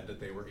bread that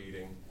they were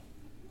eating.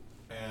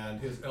 And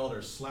his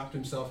elder slapped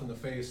himself in the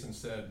face and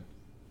said,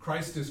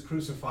 Christ is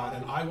crucified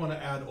and I want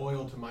to add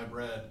oil to my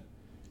bread.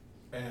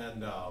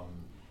 And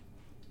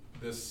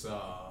this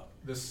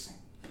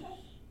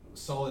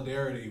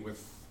solidarity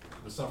with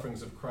the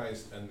sufferings of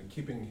Christ and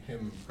keeping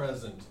him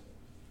present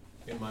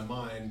in my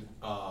mind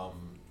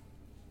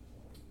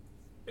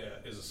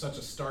is such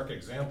a stark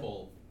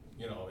example.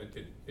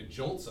 It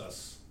jolts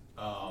us,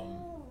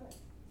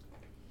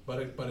 but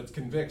it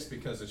convicts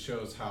because it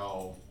shows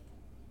how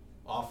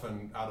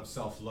often out of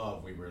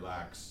self-love we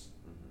relax.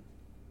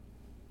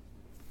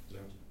 Yeah.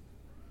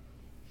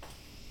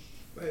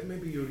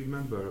 Maybe you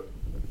remember.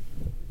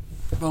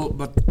 Well,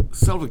 but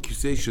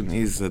self-accusation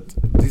is that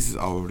this is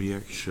our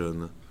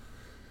reaction.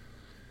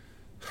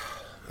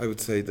 I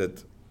would say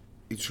that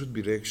it should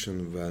be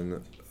reaction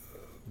when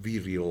we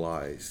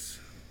realize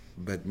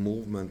bad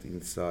movement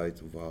inside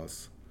of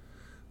us,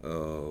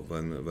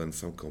 when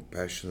some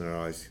compassion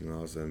arises in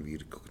us and we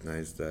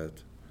recognize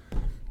that.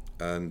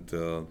 And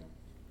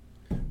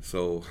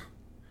so,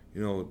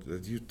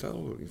 that you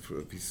tell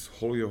with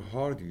all your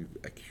heart, you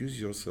accuse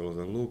yourself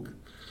and look,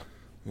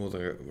 what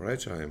a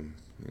wretch I am,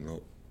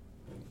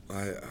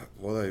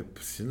 what a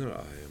sinner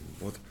I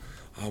am,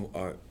 how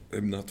I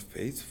am not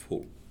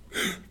faithful.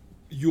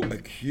 You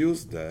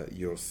accuse that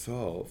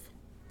yourself,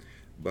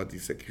 but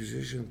this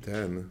accusation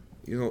then,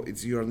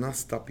 you are not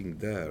stopping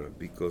there,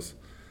 because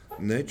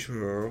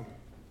natural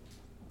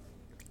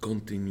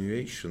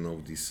continuation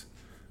of this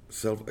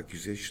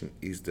self-accusation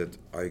is that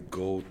I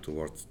go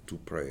towards to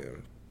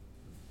prayer.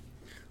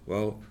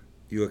 Well,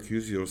 you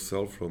accuse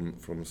yourself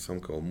from some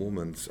kind of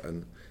moments,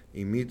 and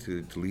immediately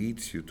it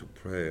leads you to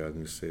prayer,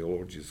 and you say,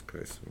 Lord Jesus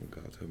Christ, oh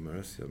God, have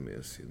mercy on me,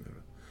 a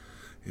sinner.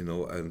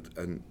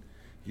 And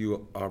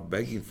you are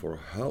begging for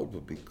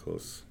help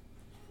because,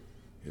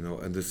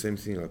 and the same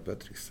thing like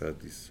Patrick said,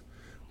 this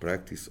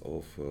practice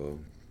of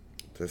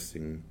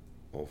testing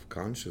of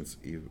conscience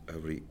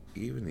every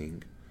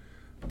evening,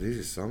 this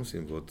is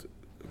something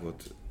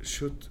what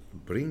should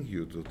bring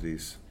you to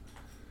this,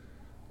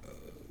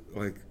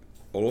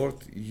 Lord,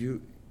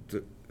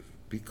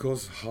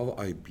 because how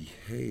I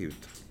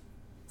behaved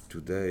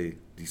today,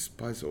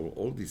 despite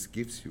all these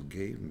gifts you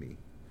gave me,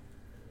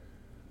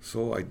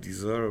 so I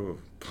deserve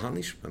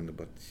punishment,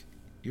 but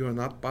you are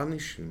not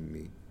punishing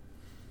me,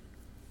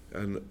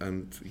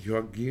 and you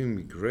are giving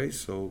me grace,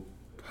 so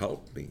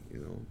help me,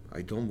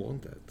 I don't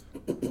want that.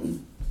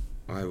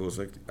 I was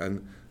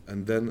and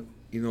then,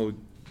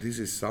 this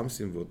is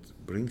something what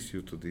brings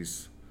you to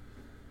this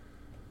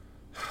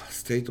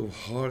state of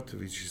heart,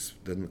 which is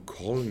then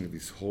calling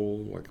this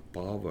whole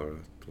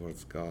power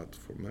towards God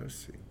for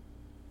mercy.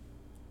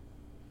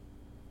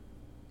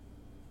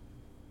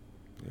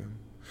 Yeah,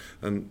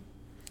 and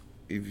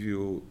if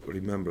you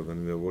remember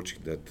when we were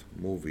watching that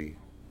movie,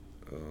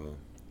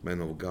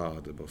 Man of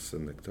God, about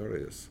St.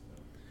 Nectarius,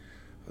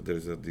 there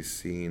is this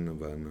scene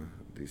when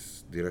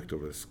this director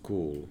of the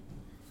school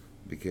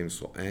became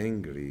so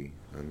angry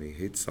and he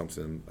hit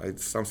something.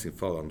 Something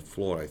fell on the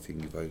floor, I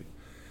think.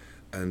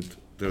 And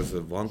there's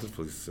a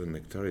wonderful St.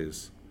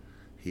 Nectarius.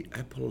 He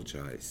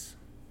apologized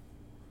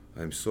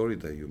I'm sorry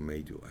that you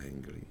made you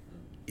angry.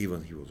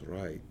 Even he was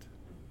right.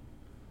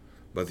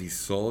 But he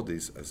saw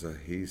this as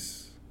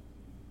his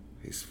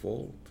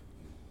fault.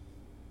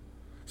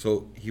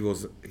 So he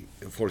was,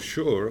 for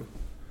sure,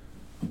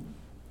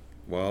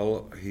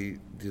 well, he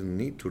didn't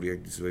need to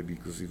react this way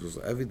because it was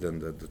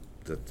evident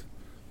that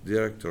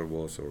director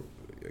was, or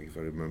if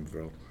I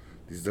remember well,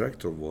 this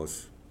director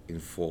was in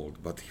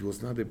fault, but he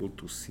was not able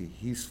to see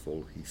his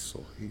fault. He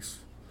saw his.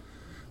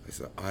 I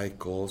said, I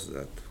caused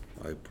that.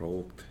 I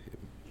provoked him.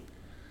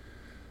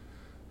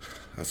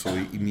 And so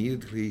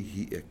immediately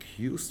he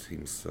accused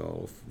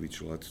himself,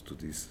 which led to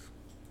this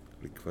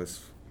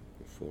request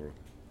for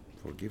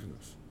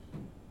forgiveness.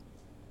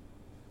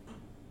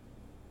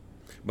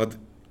 But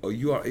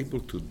you are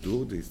able to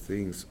do these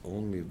things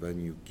only when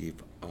you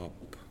give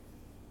up.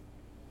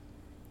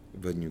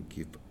 When you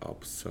give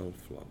up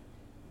self-love.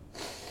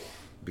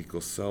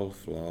 Because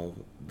self-love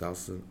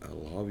doesn't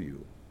allow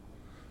you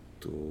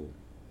to.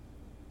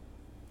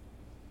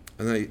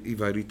 And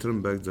if I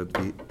return back that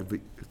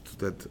we to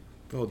that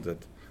thought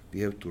that we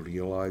have to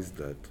realize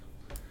that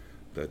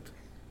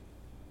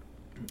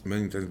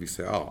many times we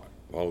say,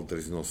 well, there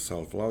is no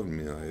self-love in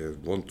me. I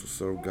want to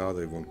serve God.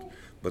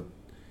 But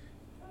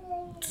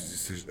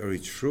this is very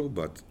true.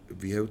 But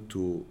we have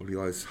to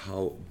realize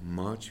how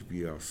much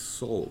we are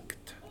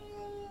soaked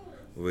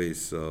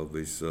with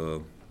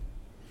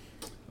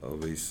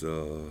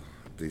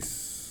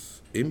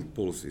these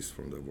impulses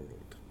from the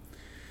world.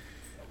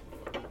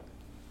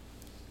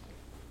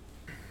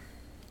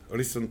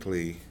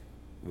 Recently,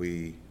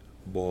 we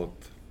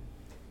bought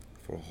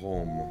for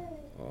home.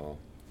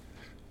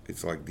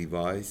 It's like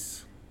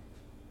device.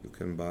 You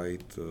can buy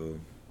it,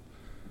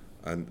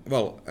 and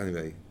well,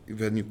 anyway,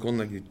 when you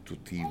connect it to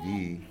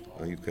TV,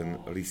 you can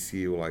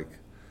receive like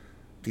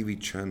TV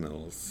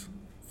channels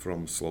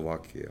from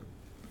Slovakia.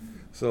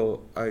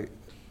 So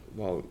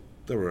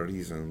there were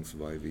reasons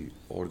why we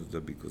ordered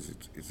it because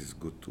it is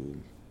good to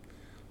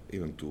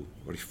even to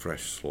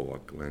refresh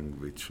Slovak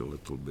language a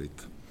little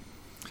bit,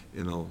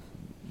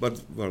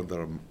 But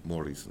there are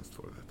more reasons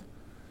for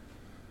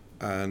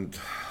that.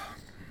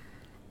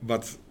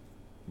 But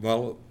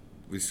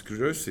with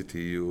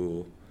curiosity,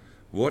 you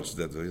watch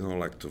that,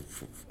 like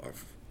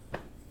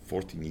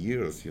 14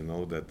 years,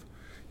 that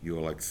you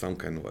are like some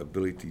kind of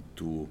ability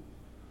to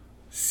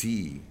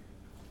see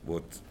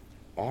what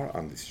are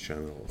on these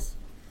channels.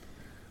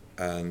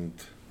 And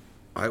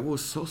I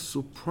was so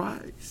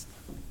surprised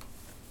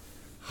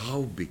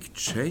how big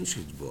change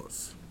it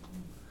was.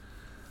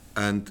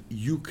 And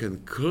you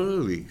can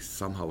clearly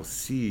somehow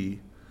see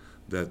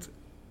that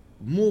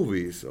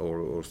movies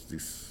or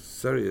these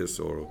series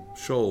or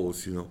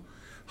shows,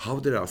 how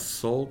they are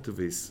sold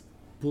with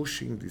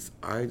pushing this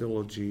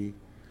ideology,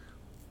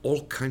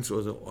 all kinds of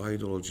other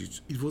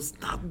ideologies. It was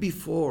not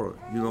before,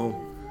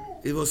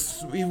 It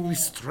was really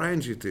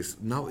strange. It is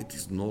now. It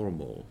is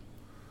normal.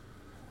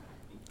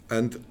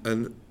 And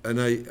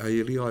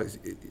I realized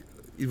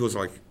it was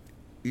like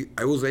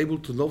I was able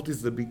to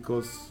notice that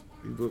because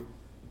it was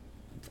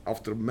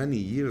after many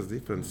years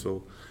different.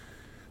 So,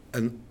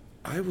 and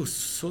I was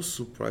so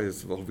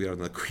surprised. Well, we are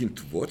not going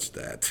to watch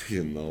that,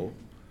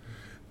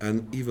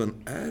 And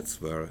even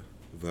ads were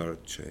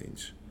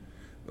changed.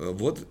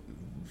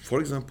 For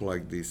example,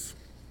 like this.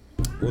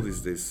 What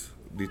is this?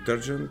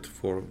 Detergent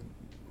for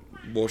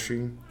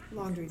washing?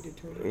 Laundry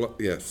detergent.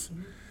 Yes.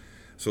 Mm-hmm.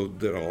 So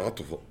there are a lot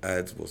of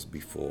ads was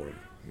before,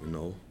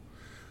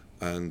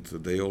 and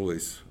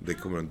they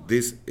comment,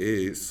 this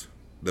is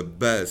the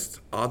best,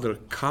 other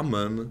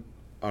common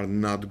are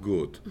not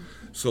good.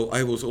 So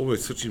I was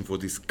always searching for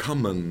this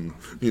common,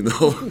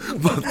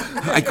 but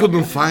I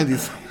couldn't find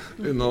this,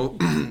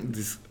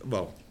 this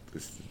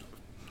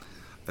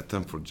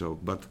attempt for joke,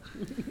 but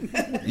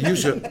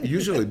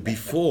usually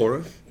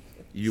before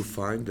you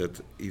find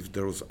that if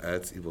there was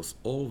ads, it was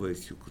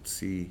always you could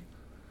see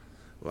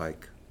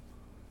like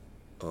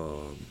a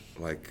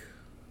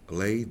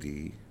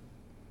lady,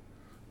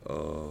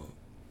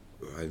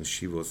 and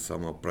she was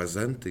somehow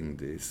presenting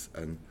this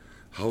and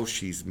how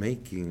she's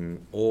making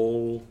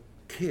all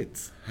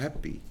kids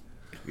happy,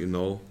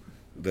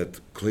 that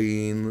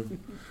clean,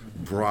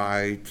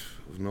 bright,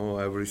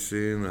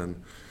 everything,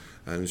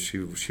 and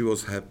she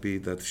was happy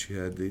that she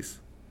had this.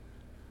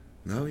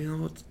 Now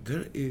what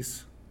there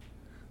is.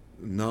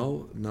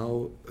 Now,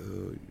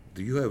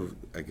 do you have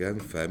again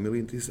family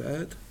in this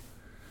ad?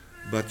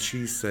 But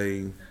she's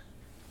saying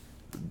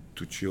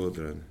to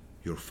children,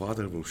 your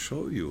father will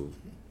show you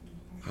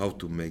how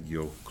to make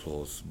your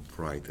clothes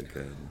bright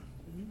again.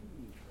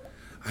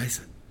 I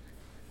said,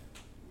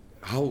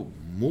 how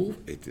move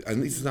it?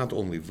 And it's not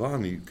only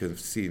one, you can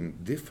see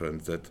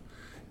different that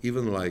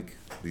even like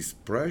this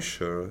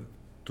pressure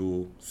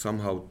to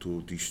somehow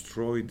to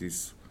destroy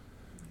this,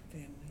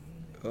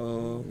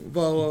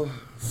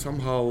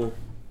 somehow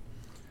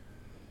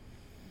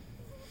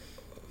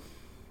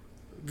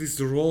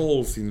these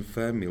roles in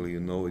family,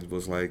 it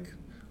was like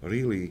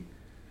really.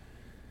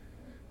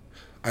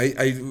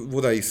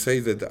 Would I say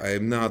that I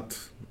am not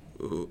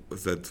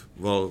that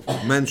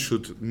men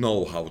should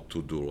know how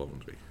to do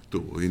laundry.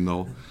 too, you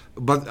know.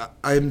 But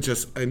I'm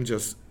just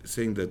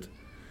saying that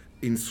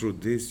through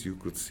this you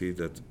could see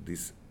that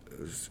this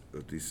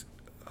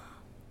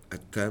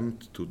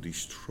attempt to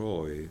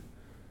destroy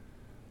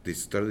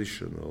this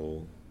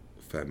traditional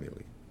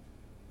family,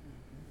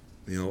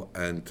 you know,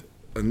 and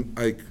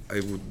I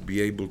would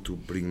be able to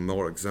bring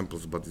more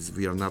examples, but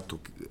we are not.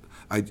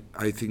 I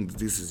think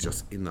this is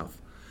just enough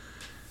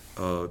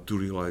to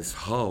realize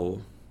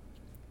how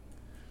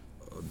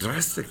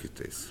drastic it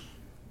is.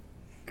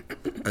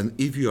 And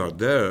if you are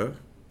there,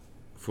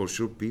 for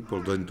sure,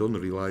 people don't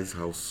realize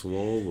how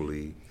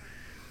slowly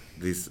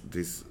this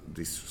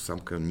some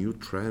kind of new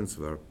trends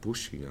were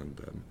pushing on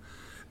them.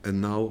 And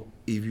now,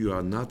 if you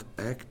are not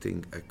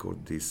acting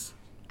according to these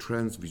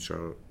trends, which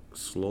are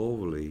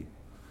slowly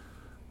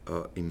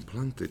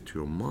implanted to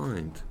your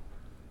mind,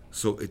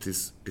 so it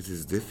is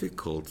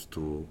difficult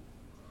to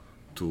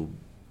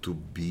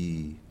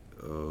be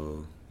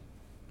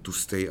to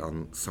stay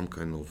on some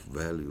kind of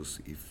values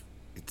if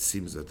it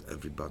seems that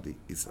everybody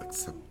is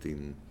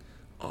accepting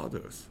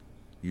others.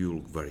 You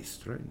look very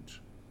strange.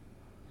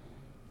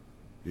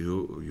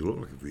 You look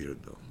like a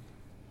weirdo.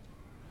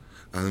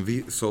 And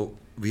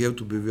we have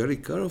to be very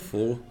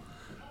careful,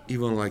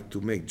 even like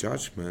to make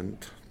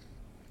judgment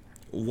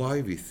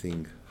why we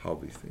think how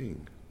we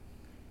think.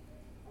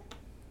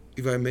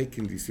 If I'm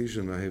making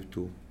decision, I have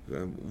to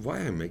why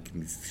I'm making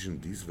decision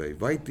this way,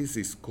 why this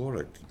is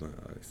correct in my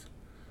eyes.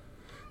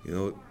 You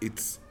know,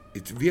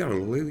 we are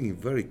living in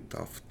very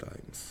tough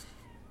times.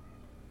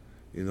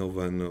 You know,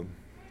 when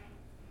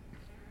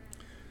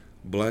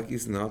black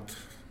is not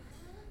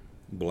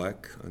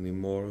black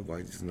anymore,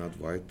 white is not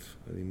white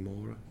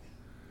anymore,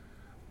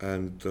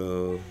 and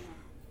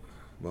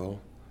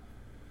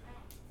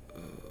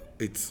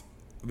it's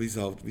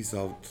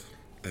without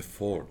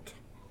effort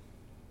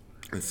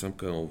and some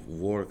kind of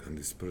work on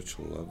the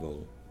spiritual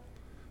level.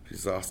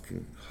 He's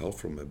asking help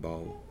from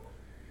above.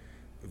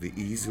 We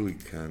easily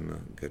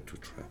can get to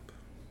trap.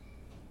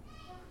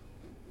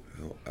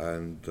 You know,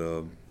 and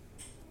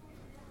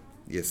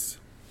yes.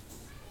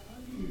 How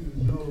do you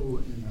know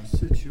in a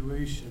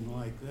situation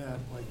like that,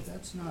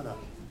 that's not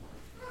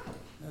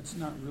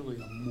really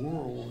a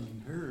moral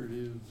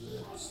imperative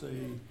that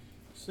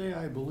say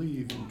I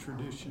believe in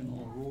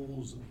traditional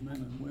roles of men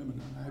and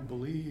women, and I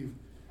believe,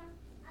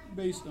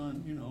 based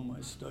on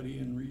my study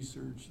and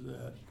research,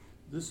 that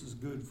this is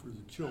good for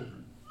the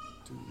children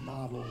to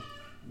model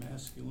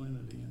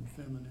masculinity and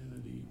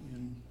femininity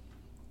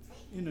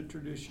in a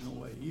traditional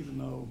way, even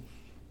though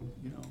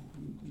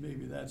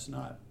maybe that's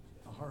not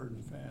a hard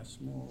and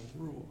fast moral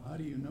rule. How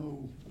do you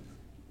know?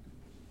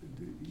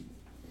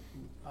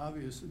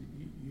 Obviously,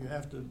 you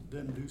have to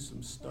then do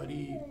some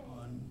study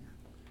on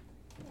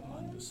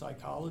the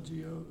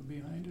psychology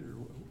behind it,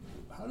 or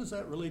how does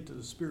that relate to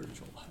the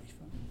spiritual life?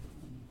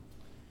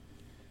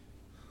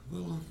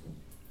 Well,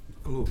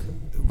 look,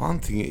 one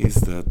thing is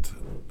that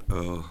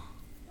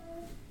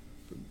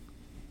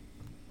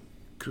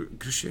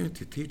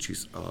Christianity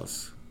teaches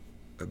us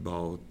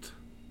about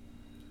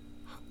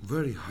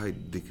very high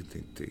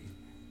dignity,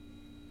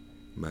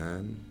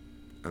 man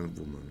and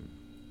woman.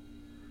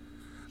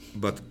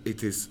 But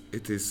it is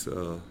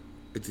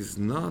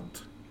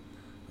not.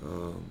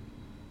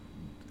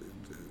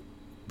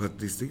 But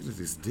this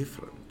dignity is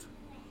different.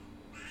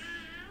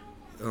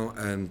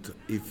 And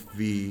if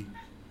we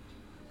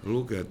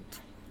look at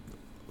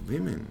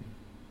women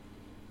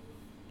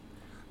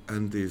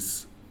and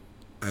this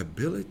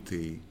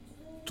ability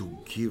to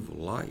give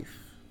life,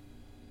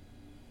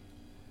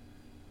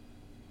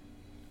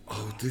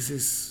 this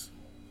is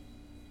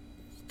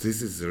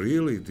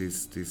really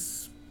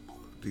this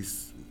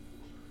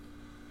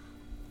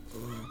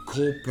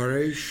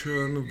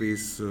cooperation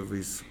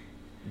with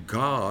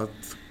God,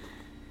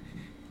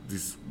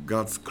 this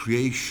God's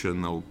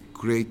creation or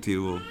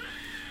creative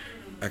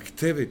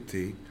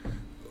activity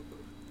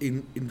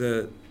in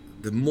the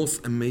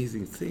most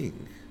amazing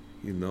thing,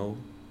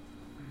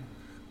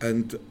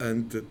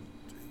 and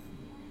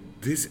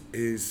this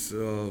is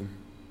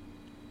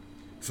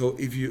so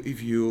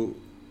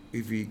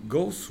if we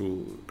go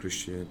through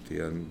Christianity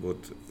and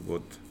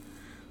what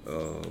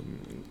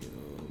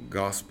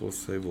Gospels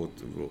say, what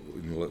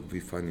we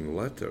find in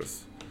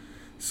letters,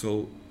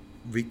 so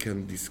we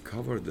can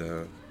discover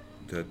there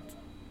that,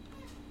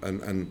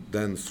 and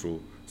then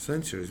through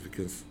centuries we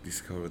can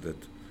discover that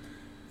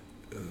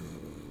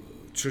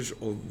Church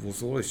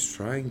was always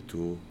trying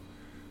to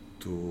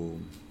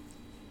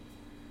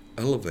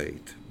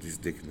elevate this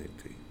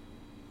dignity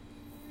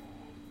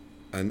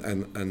and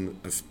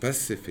a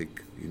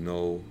specific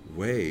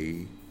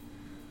way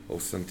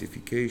of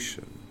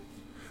sanctification.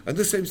 And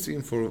the same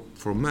thing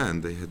for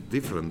men. They had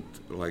different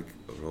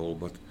role,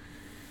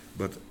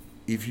 but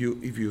if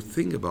you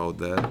think about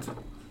that,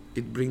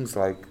 it brings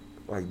like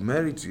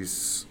marriage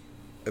is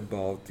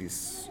about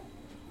this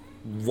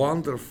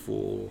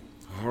wonderful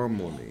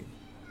harmony,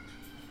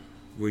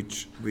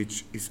 which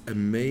is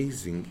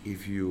amazing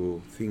if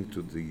you think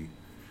to the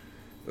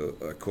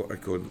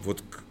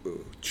what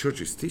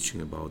Church is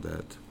teaching about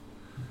that.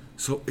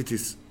 So it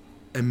is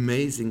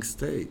amazing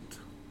state.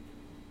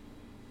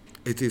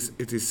 it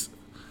is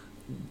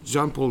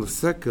John Paul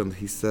II.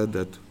 He said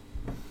that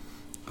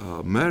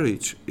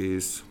marriage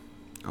is,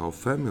 our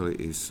family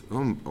is,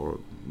 or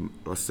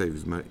let's say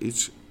with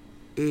marriage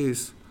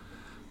is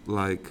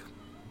like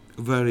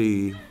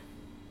very.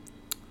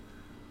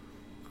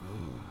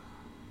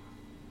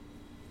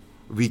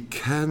 We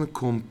can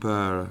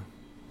compare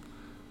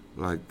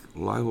like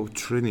life of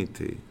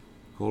Trinity,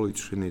 Holy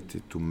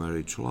Trinity, to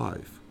marriage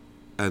life.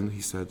 And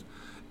he said,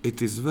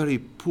 it is very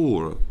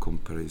poor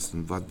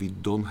comparison, but we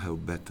don't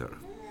have better.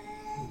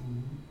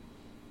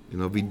 You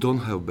know, we don't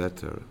have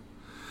better.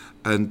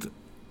 And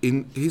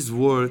in his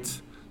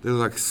words, there's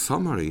like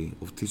summary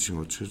of teaching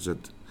of church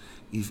that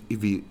if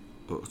we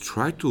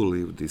try to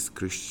live this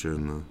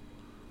Christian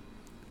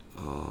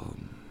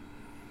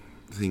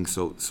thing,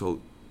 so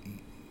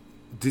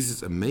this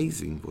is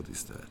amazing. What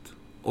is that?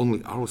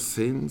 Only our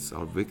sins,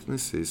 our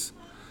weaknesses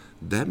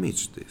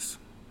damage this.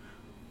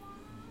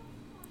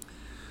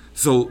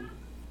 So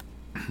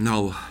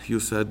now you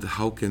said,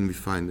 how can we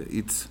find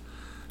it?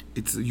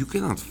 It's you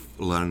cannot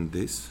learn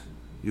this.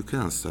 You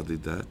cannot study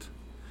that.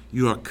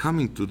 You are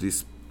coming to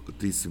this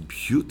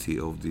beauty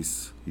of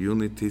this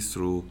unity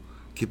through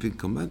keeping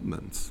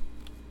commandments.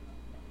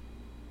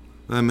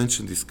 When I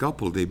mentioned this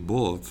couple, they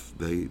both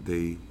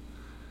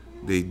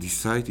they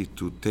decided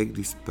to take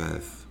this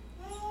path,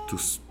 to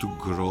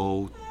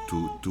grow,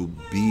 to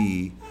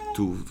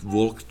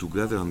walk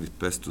together on this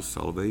path to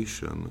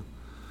salvation,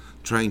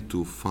 trying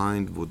to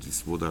find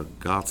what are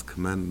God's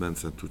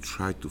commandments and to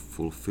try to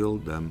fulfill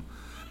them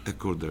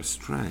according to their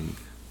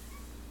strength.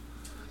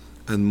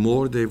 And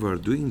more they were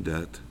doing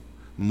that,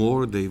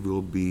 more they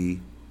will be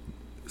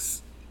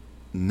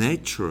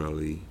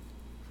naturally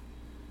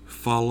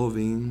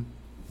following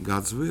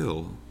God's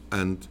will,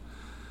 and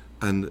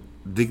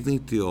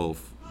dignity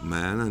of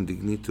man and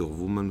dignity of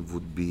woman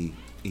would be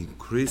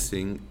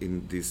increasing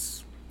in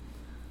this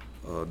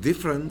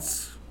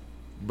difference,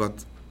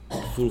 but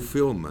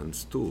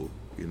fulfillments too.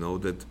 You know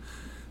that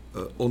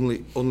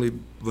only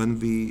when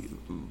we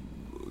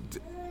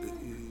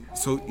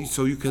so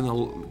you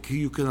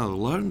cannot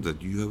learn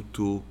that. You have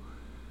to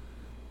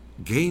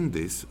gain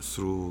this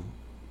through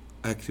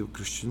active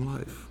Christian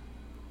life.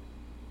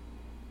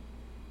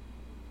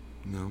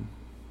 You know.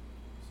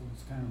 So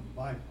it's kind of a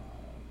byproduct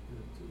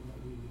that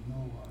we would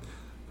know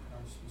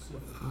our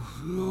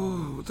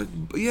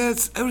specific.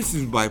 Yes,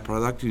 everything is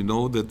byproduct. You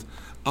know that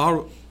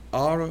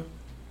our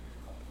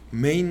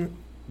main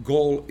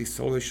goal is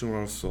salvation of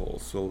our soul.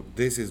 So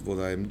this is what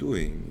I am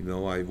doing. You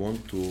know, I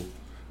want to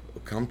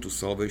come to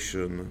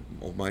salvation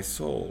of my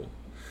soul.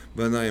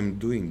 When I am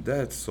doing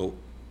that, so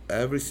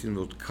everything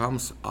that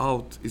comes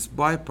out is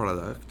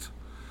byproduct.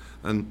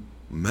 And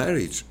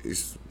marriage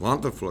is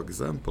wonderful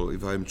example.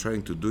 If I am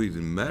trying to do it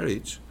in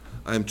marriage,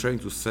 I am trying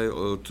to say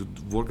to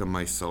work on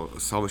my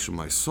salvation of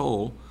my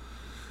soul.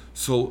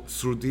 So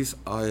through this,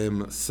 I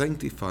am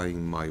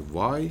sanctifying my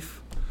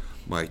wife,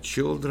 my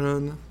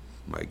children,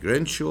 my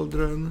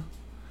grandchildren,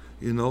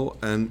 you know,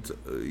 and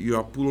you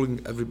are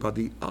pulling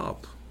everybody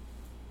up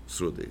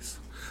through this.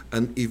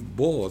 And if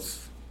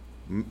both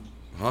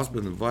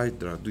husband and wife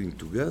they are doing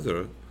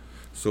together,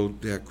 so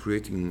they are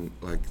creating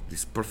like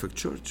this perfect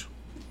church,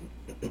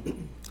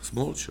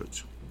 small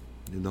church,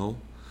 you know.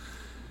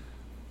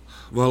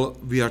 Well,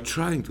 we are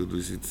trying to do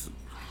this.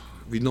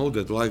 We know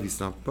that life is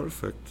not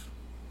perfect.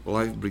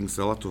 Life brings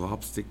a lot of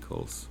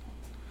obstacles.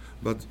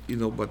 But, you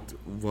know,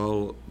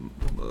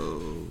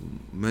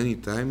 many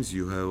times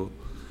you have,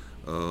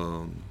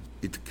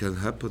 it can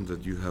happen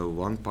that you have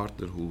one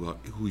partner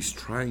who is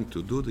trying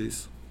to do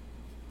this,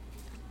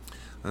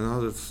 and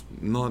others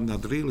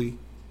not really,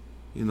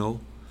 you know.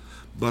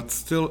 But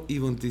still,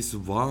 even this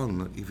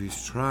one, if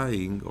he's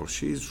trying or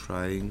she's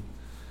trying,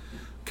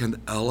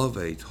 can hold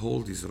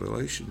this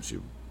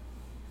relationship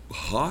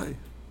high.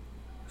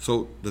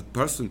 So that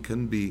person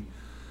can be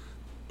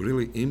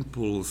really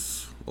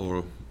impulse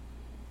or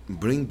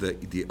bring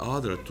the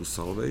other to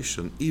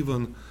salvation.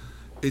 Even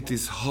it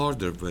is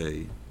harder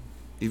way.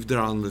 If they're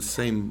on the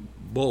same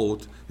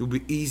boat, it will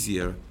be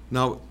easier.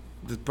 Now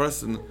the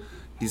person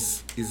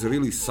is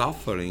really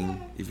suffering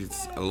if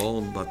it's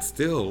alone, but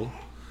still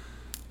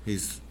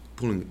he's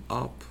pulling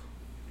up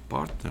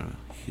partner,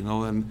 you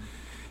know. And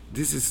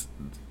this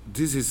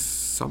is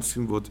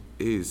something what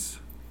is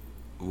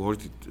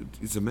worth it.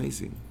 It's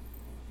amazing.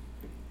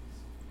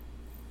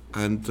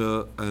 And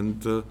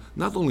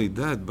not only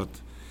that, but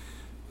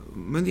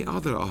many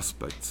other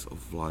aspects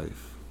of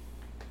life.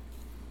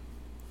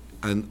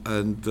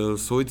 And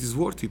so it is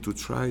worth it to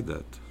try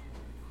that.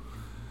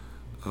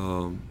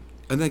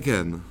 And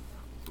again,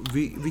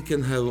 we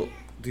can have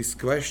these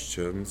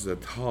questions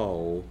that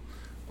how,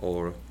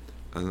 or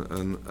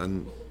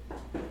and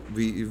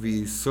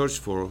we search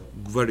for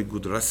very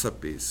good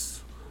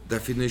recipes,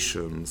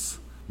 definitions,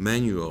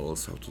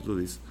 manuals how to do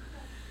this.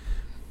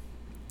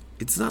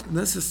 It's not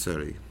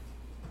necessary.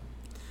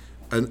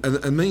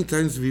 And many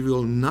times we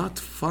will not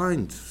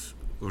find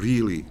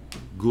really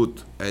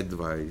good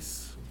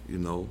advice, you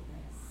know.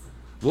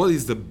 What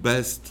is the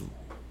best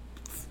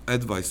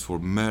advice for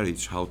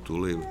marriage, how to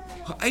live?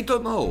 I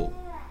don't know.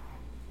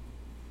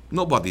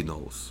 Nobody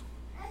knows.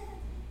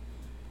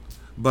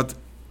 But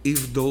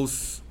if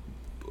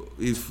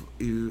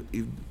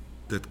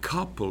that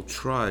couple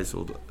tries,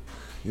 or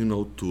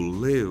to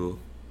live,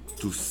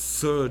 to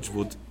search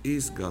what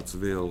is God's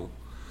will,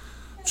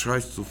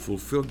 tries to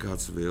fulfill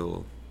God's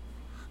will,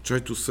 try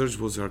to search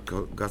what are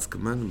God's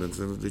commandments,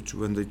 and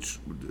when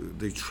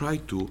they try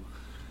to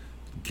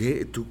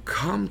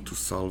come to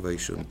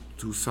salvation,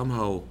 to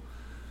somehow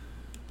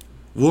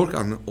work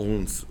on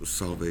own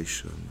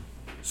salvation,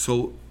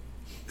 so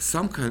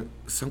some kind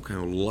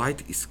of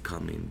light is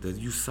coming, that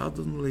you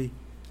suddenly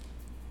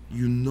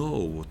know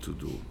what to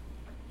do,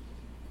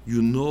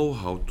 you know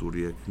how to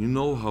react, you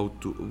know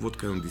what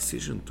kind of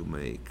decision to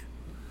make.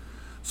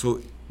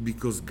 So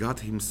because God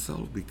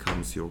Himself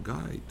becomes your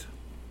guide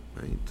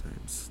many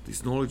times,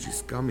 this knowledge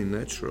is coming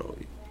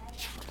naturally,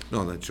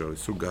 not naturally,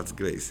 through God's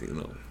grace,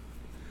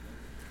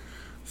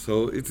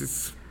 So it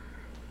is.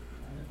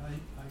 I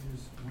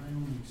just, my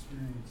own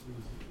experience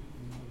is,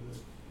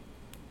 that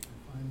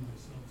I find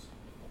myself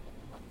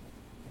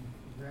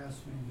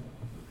grasping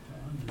to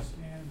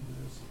understand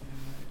this, and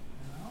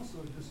I also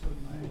just of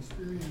my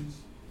experience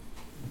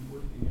in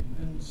working in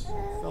men's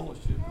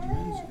fellowship and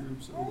men's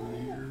groups over the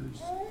years,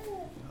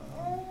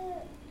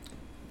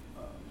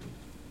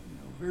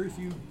 very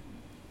few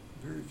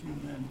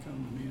men come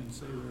to me and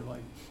say they're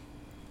like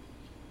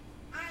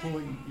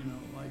pulling,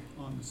 like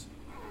on this,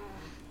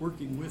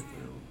 working with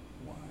their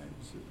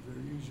wives.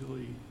 They're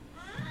usually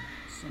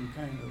some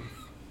kind of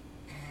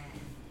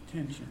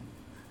tension,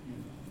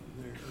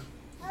 there,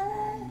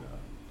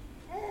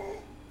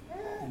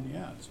 and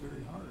yeah, it's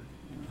very hard,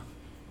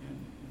 and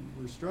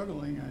we're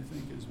struggling, I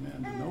think, as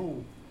men to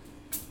know,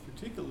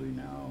 particularly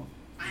now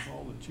with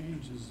all the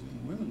changes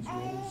in women's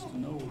roles, to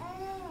know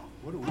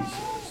what are we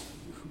supposed to do.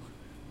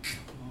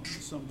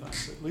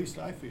 Sometimes, at least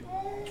I feel.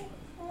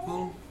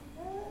 Well,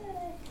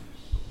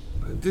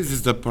 this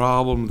is the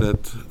problem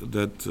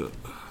that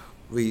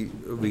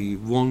we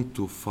want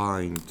to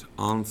find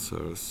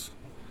answers,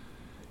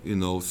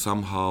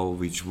 somehow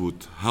which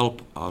would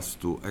help us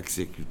to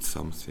execute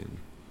something.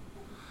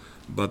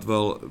 But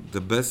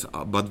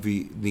but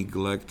we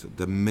neglect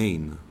the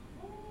main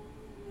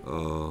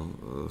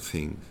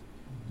thing.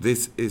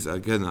 This is,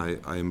 again,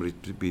 I am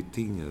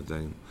repeating it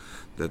again,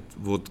 that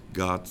what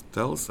God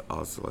tells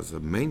us as a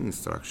main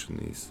instruction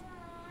is,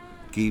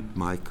 keep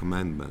my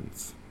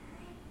commandments.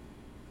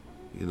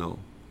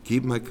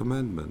 Keep my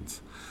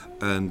commandments.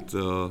 And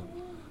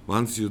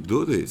once you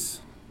do this,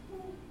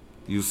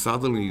 you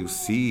suddenly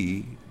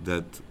see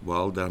that,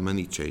 there are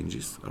many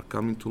changes are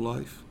coming to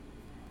life.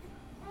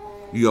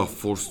 You are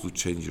forced to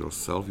change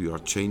yourself. You are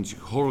changing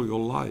whole your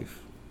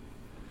life.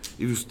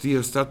 If you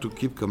still start to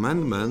keep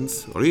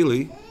commandments,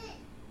 really,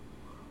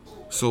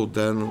 so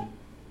then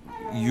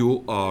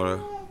you are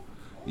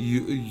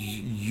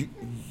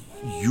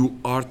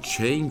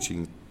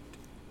changing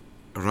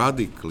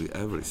radically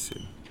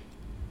everything,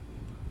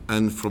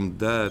 and from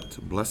that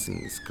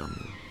blessing is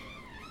coming,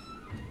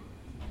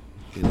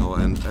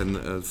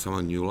 and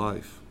some new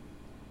life.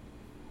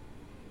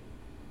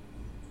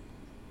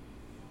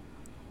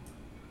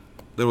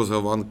 There was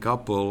one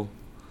couple.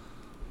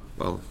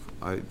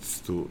 It's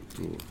too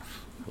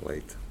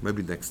late.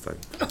 Maybe next time.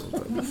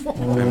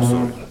 I'm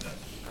sorry.